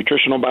about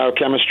nutritional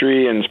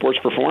biochemistry and sports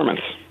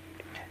performance.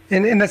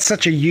 And that's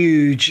such a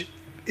huge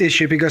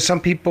issue because some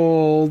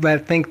people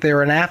that think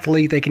they're an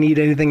athlete, they can eat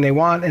anything they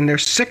want, and they're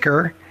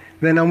sicker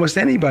than almost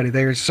anybody.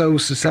 They're so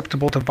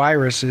susceptible to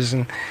viruses,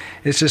 and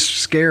it's just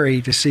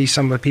scary to see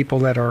some of the people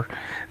that are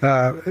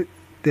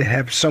that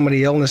have so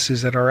many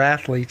illnesses that are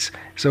athletes.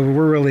 So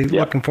we're really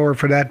looking forward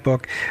for that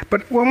book.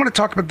 But I want to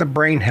talk about the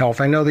brain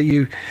health. I know that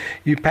you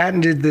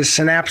patented the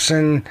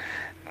Synapsin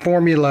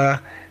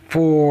formula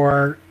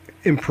for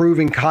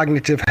improving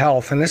cognitive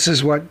health, and this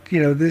is what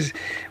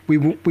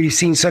we've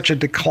seen such a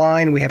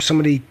decline. We have so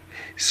many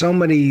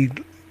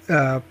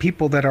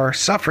people that are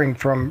suffering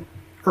from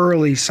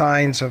early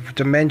signs of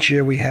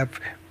dementia. We have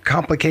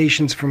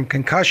complications from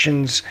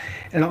concussions,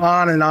 and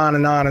on and on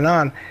and on and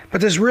on.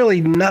 But there's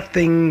really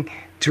nothing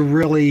to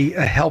really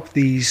help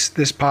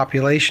this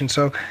population.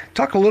 So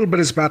talk a little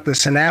bit about the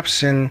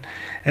Synapsin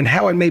and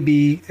how it may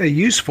be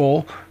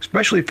useful,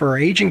 especially for our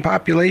aging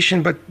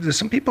population, but there's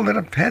some people that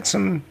have had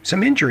some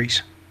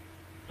injuries.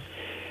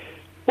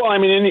 Well, I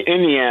mean,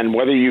 in the end,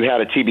 whether you had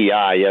a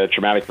TBI, you had a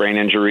traumatic brain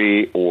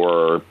injury,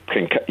 or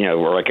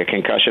or like a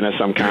concussion of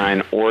some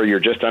kind, or you're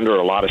just under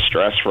a lot of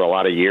stress for a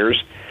lot of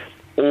years,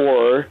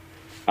 or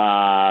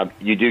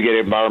you do get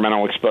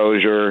environmental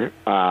exposure,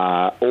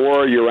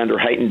 or you're under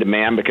heightened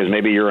demand because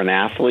maybe you're an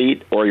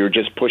athlete, or you're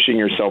just pushing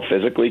yourself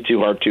physically too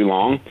hard too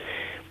long.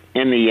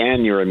 In the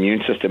end, your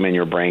immune system in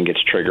your brain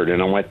gets triggered,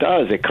 and what it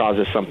does, it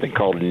causes something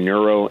called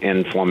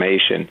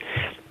neuroinflammation,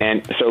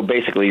 and so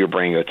basically your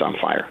brain gets on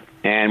fire.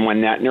 And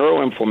when that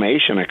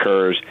neuroinflammation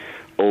occurs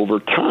over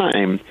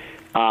time,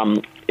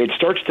 it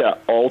starts to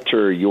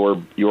alter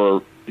your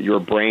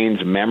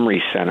brain's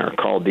memory center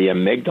called the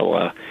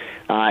amygdala,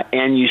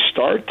 and you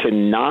start to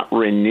not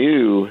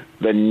renew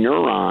the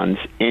neurons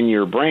in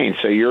your brain.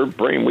 So your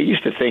brain, we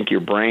used to think your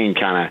brain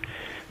kind of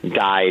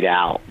died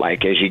out.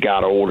 Like as you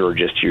got older,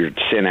 just your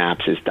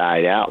synapses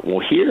died out. Well,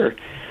 here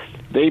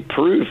they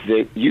prove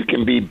that you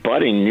can be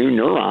budding new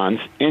neurons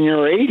in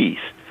your 80s.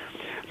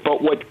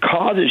 But what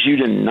causes you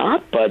to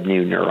not bud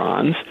new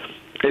neurons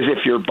is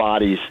if your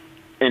body's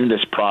in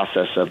this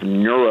process of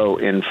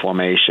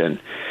neuroinflammation.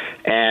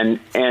 And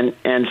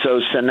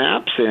so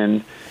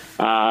synapsin,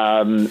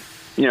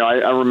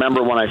 I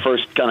remember when I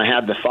first kind of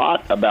had the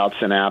thought about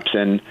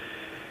synapsin,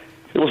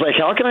 it was like,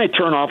 how can I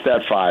turn off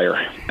that fire?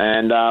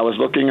 And I was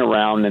looking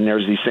around, and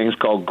there's these things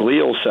called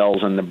glial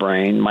cells in the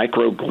brain,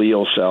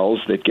 microglial cells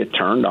that get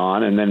turned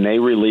on, and then they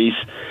release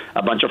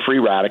a bunch of free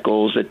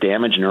radicals that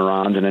damage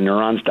neurons, and the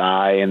neurons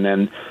die. And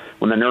then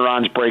when the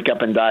neurons break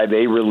up and die,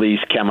 they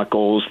release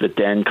chemicals that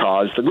then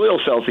cause the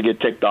glial cells to get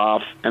ticked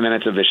off, and then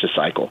it's a vicious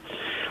cycle.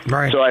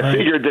 Right, so I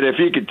figured that if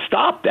you could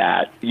stop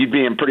that, you'd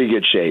be in pretty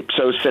good shape.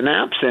 So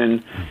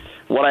synapsin,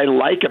 what I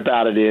like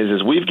about it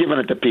is we've given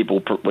it to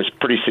people with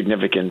pretty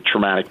significant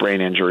traumatic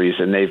brain injuries,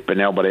 and they've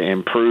been able to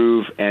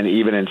improve and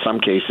even in some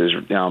cases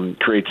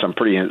create some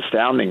pretty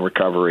astounding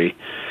recovery.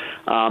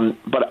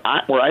 But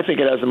where I think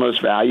it has the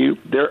most value,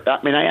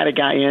 I had a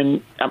guy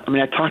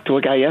I talked to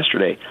a guy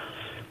yesterday.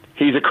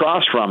 He's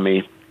across from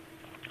me,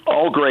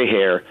 all gray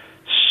hair,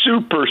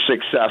 super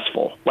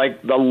successful, a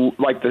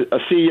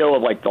CEO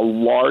of like the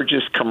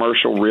largest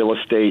commercial real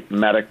estate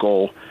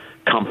medical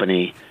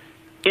company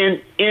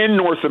in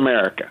North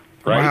America,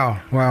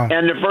 right? Wow.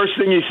 And the first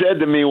thing he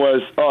said to me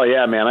was, oh,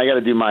 yeah, man, I got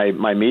to do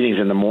my meetings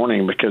in the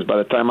morning because by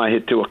the time I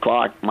hit 2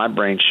 o'clock, my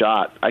brain's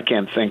shot. I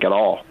can't think at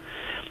all.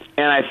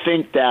 And I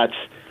think that's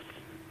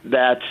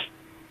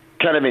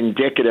kind of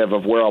indicative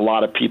of where a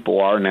lot of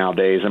people are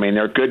nowadays. I mean,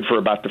 they're good for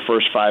about the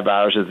first 5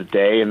 hours of the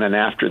day, and then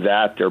after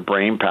that, their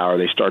brain power,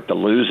 they start to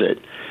lose it.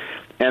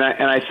 And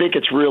I think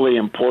it's really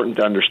important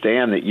to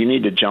understand that you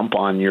need to jump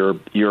on your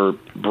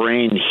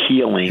brain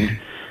healing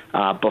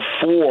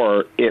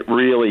before it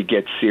really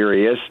gets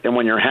serious. And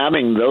when you're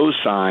having those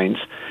signs,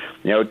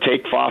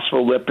 take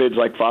phospholipids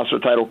like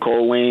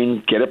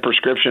phosphatidylcholine, get a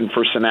prescription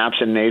for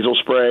synapsin nasal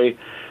spray,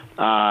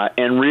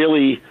 and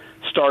really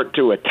start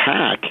to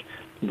attack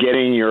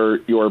getting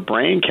your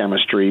brain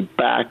chemistry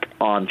back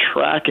on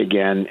track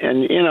again.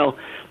 And,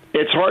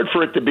 it's hard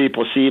for it to be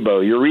placebo.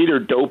 You're either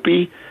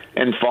dopey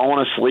and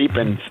falling asleep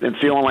and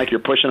feeling like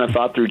you're pushing a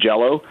thought through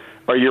Jell-O,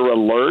 or you're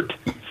alert,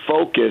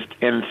 focused,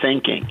 and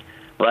thinking.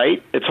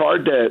 Right? It's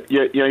hard to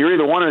you're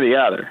either one or the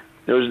other.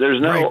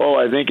 There's no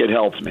right. I think it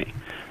helps me,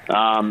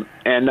 and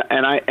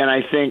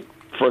I think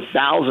for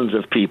thousands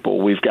of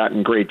people we've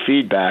gotten great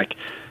feedback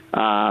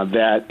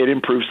that it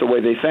improves the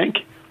way they think,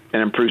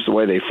 and improves the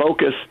way they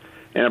focus,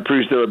 and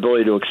improves their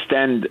ability to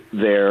extend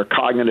their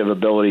cognitive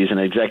abilities and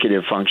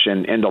executive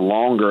function into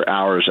longer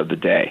hours of the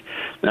day.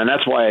 And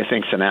that's why I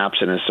think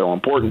synapsin is so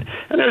important.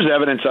 And there's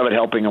evidence of it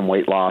helping in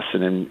weight loss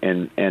and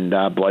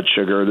blood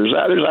sugar. There's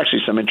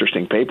actually some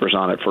interesting papers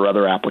on it for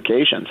other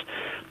applications.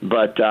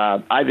 But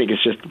I think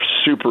it's just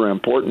super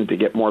important to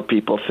get more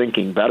people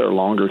thinking better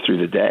longer through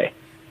the day.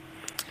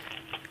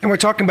 And we're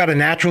talking about a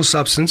natural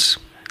substance.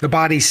 The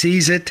body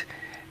sees it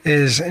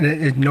is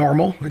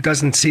normal. It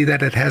doesn't see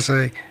that it has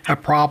a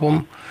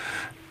problem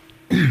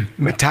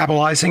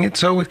metabolizing it.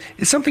 So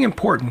it's something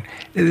important.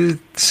 It is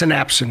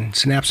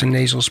synapsin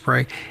nasal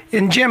spray.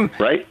 And Jim,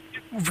 right?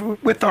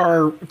 With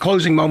our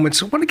closing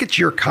moments, I want to get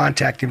your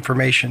contact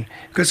information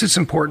because it's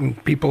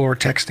important. People are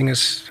texting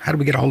us, how do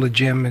we get a hold of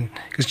Jim? And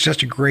it's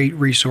just a great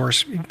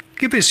resource.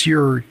 Give us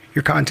your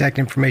contact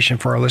information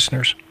for our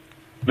listeners.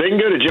 They can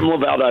go to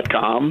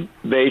jimleval.com.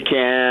 They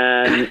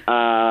can,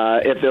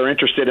 if they're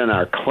interested in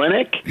our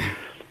clinic,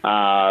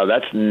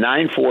 that's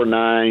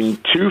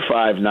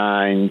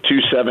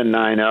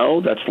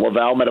 949-259-2790. That's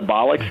Leval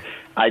Metabolics.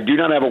 I do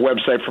not have a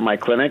website for my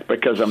clinic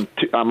because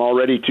I'm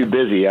already too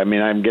busy. I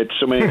mean, I get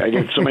so many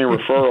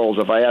referrals.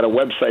 If I had a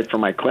website for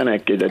my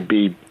clinic, it'd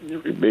be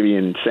maybe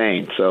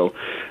insane. So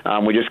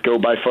we just go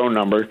by phone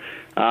number.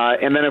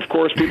 And then, of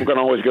course, people can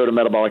always go to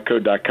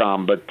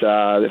metaboliccode.com. But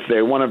if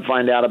they want to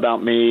find out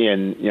about me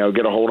and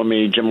get a hold of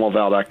me,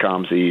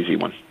 jimleval.com is the easy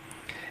one.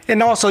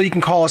 And also, you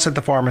can call us at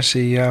the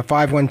pharmacy,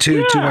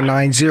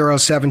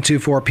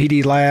 512-219-0724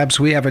 PD Labs.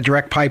 We have a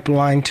direct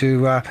pipeline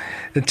to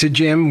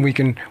Jim. We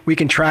can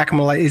track him.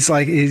 He's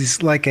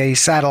like a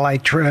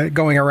satellite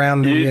going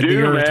around the Earth. You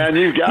do, man.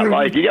 You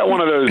got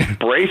one of those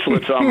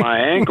bracelets on my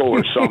ankle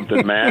or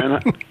something,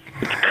 man.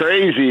 It's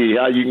crazy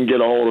how you can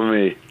get a hold of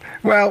me.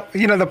 Well,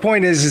 the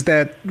point is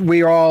that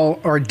we all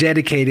are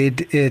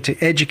dedicated to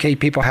educate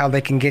people how they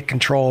can get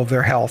control of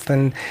their health.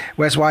 And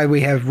that's why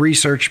we have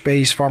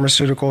research-based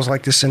pharmaceuticals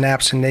like the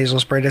synapsin nasal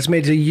spray. That's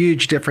made a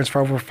huge difference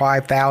for over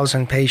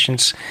 5,000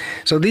 patients.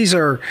 So these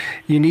are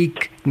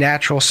unique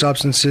natural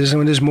substances,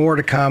 and there's more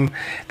to come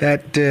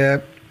that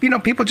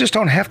people just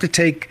don't have to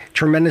take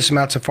tremendous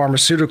amounts of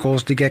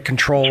pharmaceuticals to get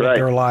control of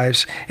their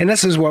lives. And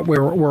this is what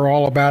we're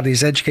all about,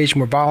 is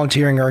education. We're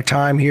volunteering our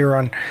time here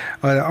on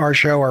our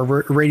show, our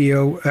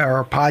radio,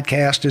 our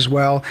podcast as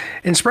well.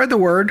 And spread the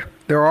word.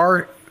 There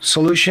are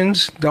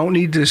solutions. Don't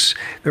need this.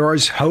 There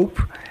is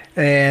hope.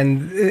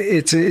 And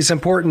it's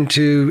important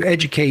to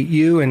educate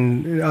you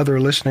and other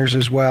listeners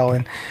as well.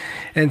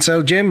 And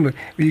so, Jim,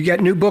 you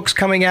got new books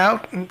coming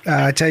out.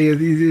 I tell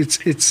you,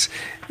 it's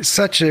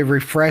such a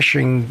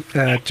refreshing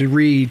to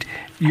read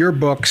your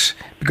books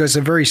because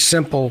they're very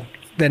simple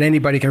that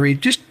anybody can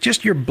read.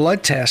 Just your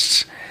blood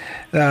tests.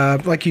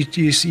 Like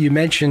you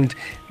mentioned,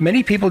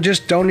 many people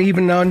just don't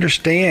even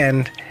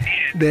understand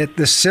that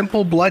the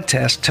simple blood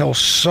test tells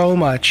so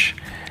much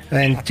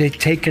and to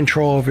take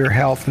control of your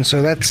health. And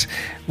so that's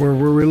where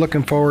we're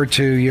looking forward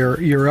to your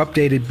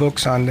updated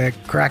books on the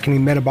cracking the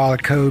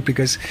metabolic code,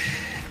 because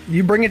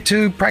you bring it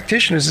to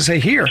practitioners and say,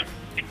 here,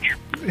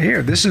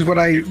 this is what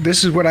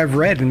I've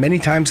read. And many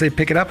times they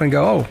pick it up and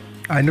go, oh,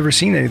 I've never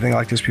seen anything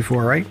like this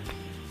before, right?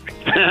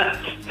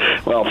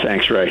 Well,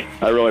 thanks, Ray.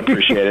 I really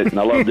appreciate it. And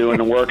I love doing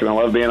the work, and I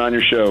love being on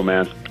your show,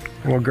 man.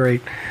 Well,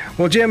 great.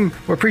 Well, Jim,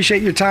 we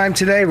appreciate your time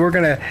today. We're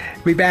going to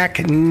be back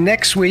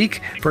next week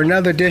for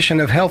another edition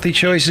of Healthy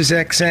Choices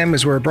XM,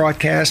 as we're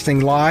broadcasting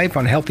live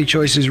on Healthy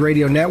Choices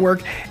Radio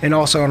Network and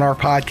also on our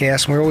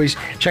podcast. We always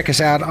check us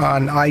out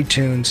on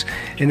iTunes.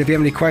 And if you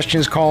have any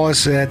questions, call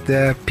us at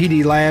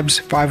PD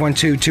Labs,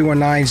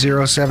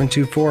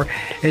 512-219-0724.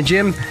 And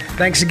Jim,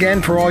 thanks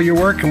again for all your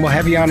work, and we'll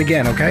have you on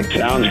again, okay?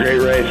 Sounds great,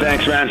 Ray.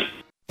 Thanks, man.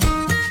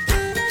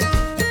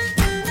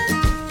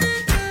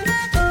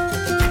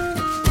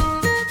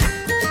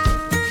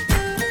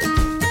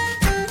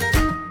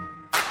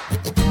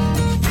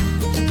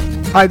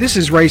 Hi, this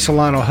is Ray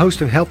Solano,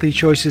 host of Healthy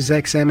Choices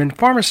XM and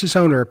pharmacist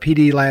owner of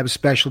PD Labs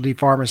Specialty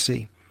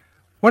Pharmacy.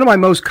 One of my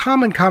most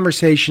common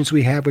conversations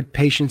we have with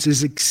patients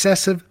is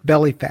excessive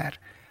belly fat.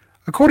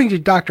 According to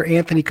Dr.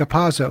 Anthony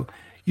Capazzo,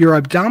 your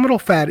abdominal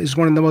fat is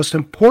one of the most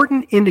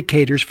important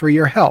indicators for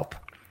your health.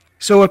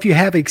 So if you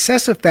have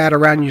excessive fat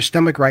around your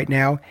stomach right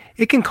now,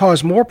 it can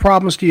cause more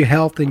problems to your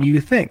health than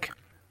you think.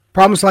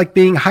 Problems like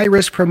being high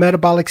risk for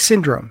metabolic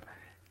syndrome,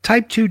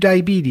 type 2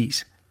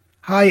 diabetes,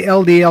 high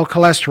LDL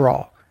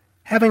cholesterol,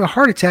 having a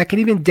heart attack, and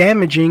even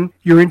damaging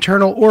your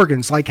internal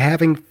organs like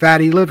having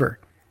fatty liver.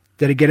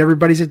 Did it get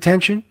everybody's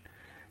attention?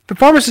 The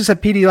pharmacists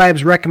at PD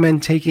Labs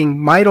recommend taking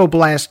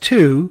Mitoblast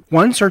 2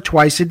 once or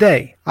twice a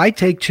day. I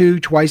take 2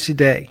 twice a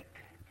day.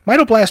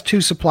 Mitoblast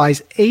 2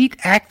 supplies 8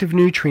 active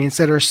nutrients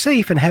that are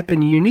safe and have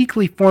been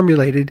uniquely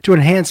formulated to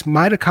enhance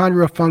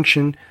mitochondrial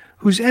function,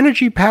 whose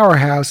energy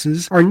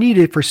powerhouses are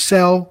needed for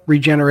cell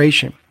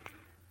regeneration.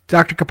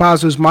 Dr.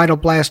 Capazzo's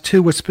Mitoblast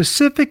 2 with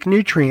specific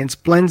nutrients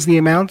blends the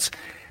amounts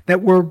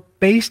that were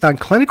based on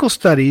clinical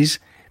studies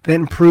that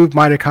improve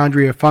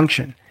mitochondria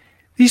function.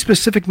 These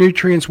specific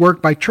nutrients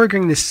work by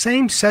triggering the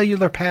same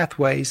cellular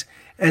pathways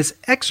as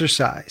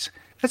exercise.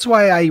 That's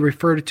why I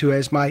refer to it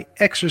as my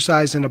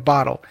exercise in a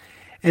bottle.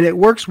 And it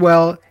works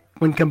well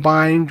when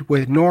combined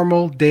with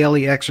normal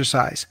daily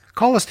exercise.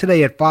 Call us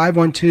today at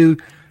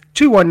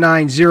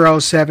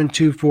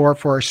 512-219-0724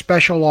 for a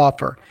special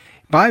offer.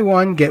 Buy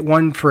one, get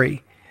one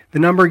free. The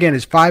number again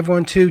is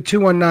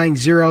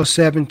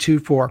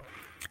 512-219-0724.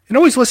 And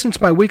always listen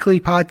to my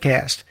weekly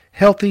podcast,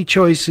 Healthy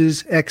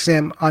Choices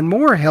XM, on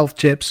more health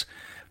tips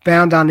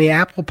found on the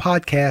Apple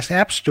Podcast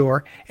App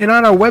Store and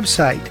on our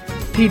website,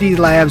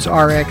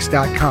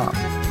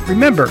 pdlabsrx.com.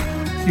 Remember,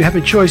 you have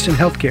a choice in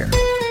healthcare.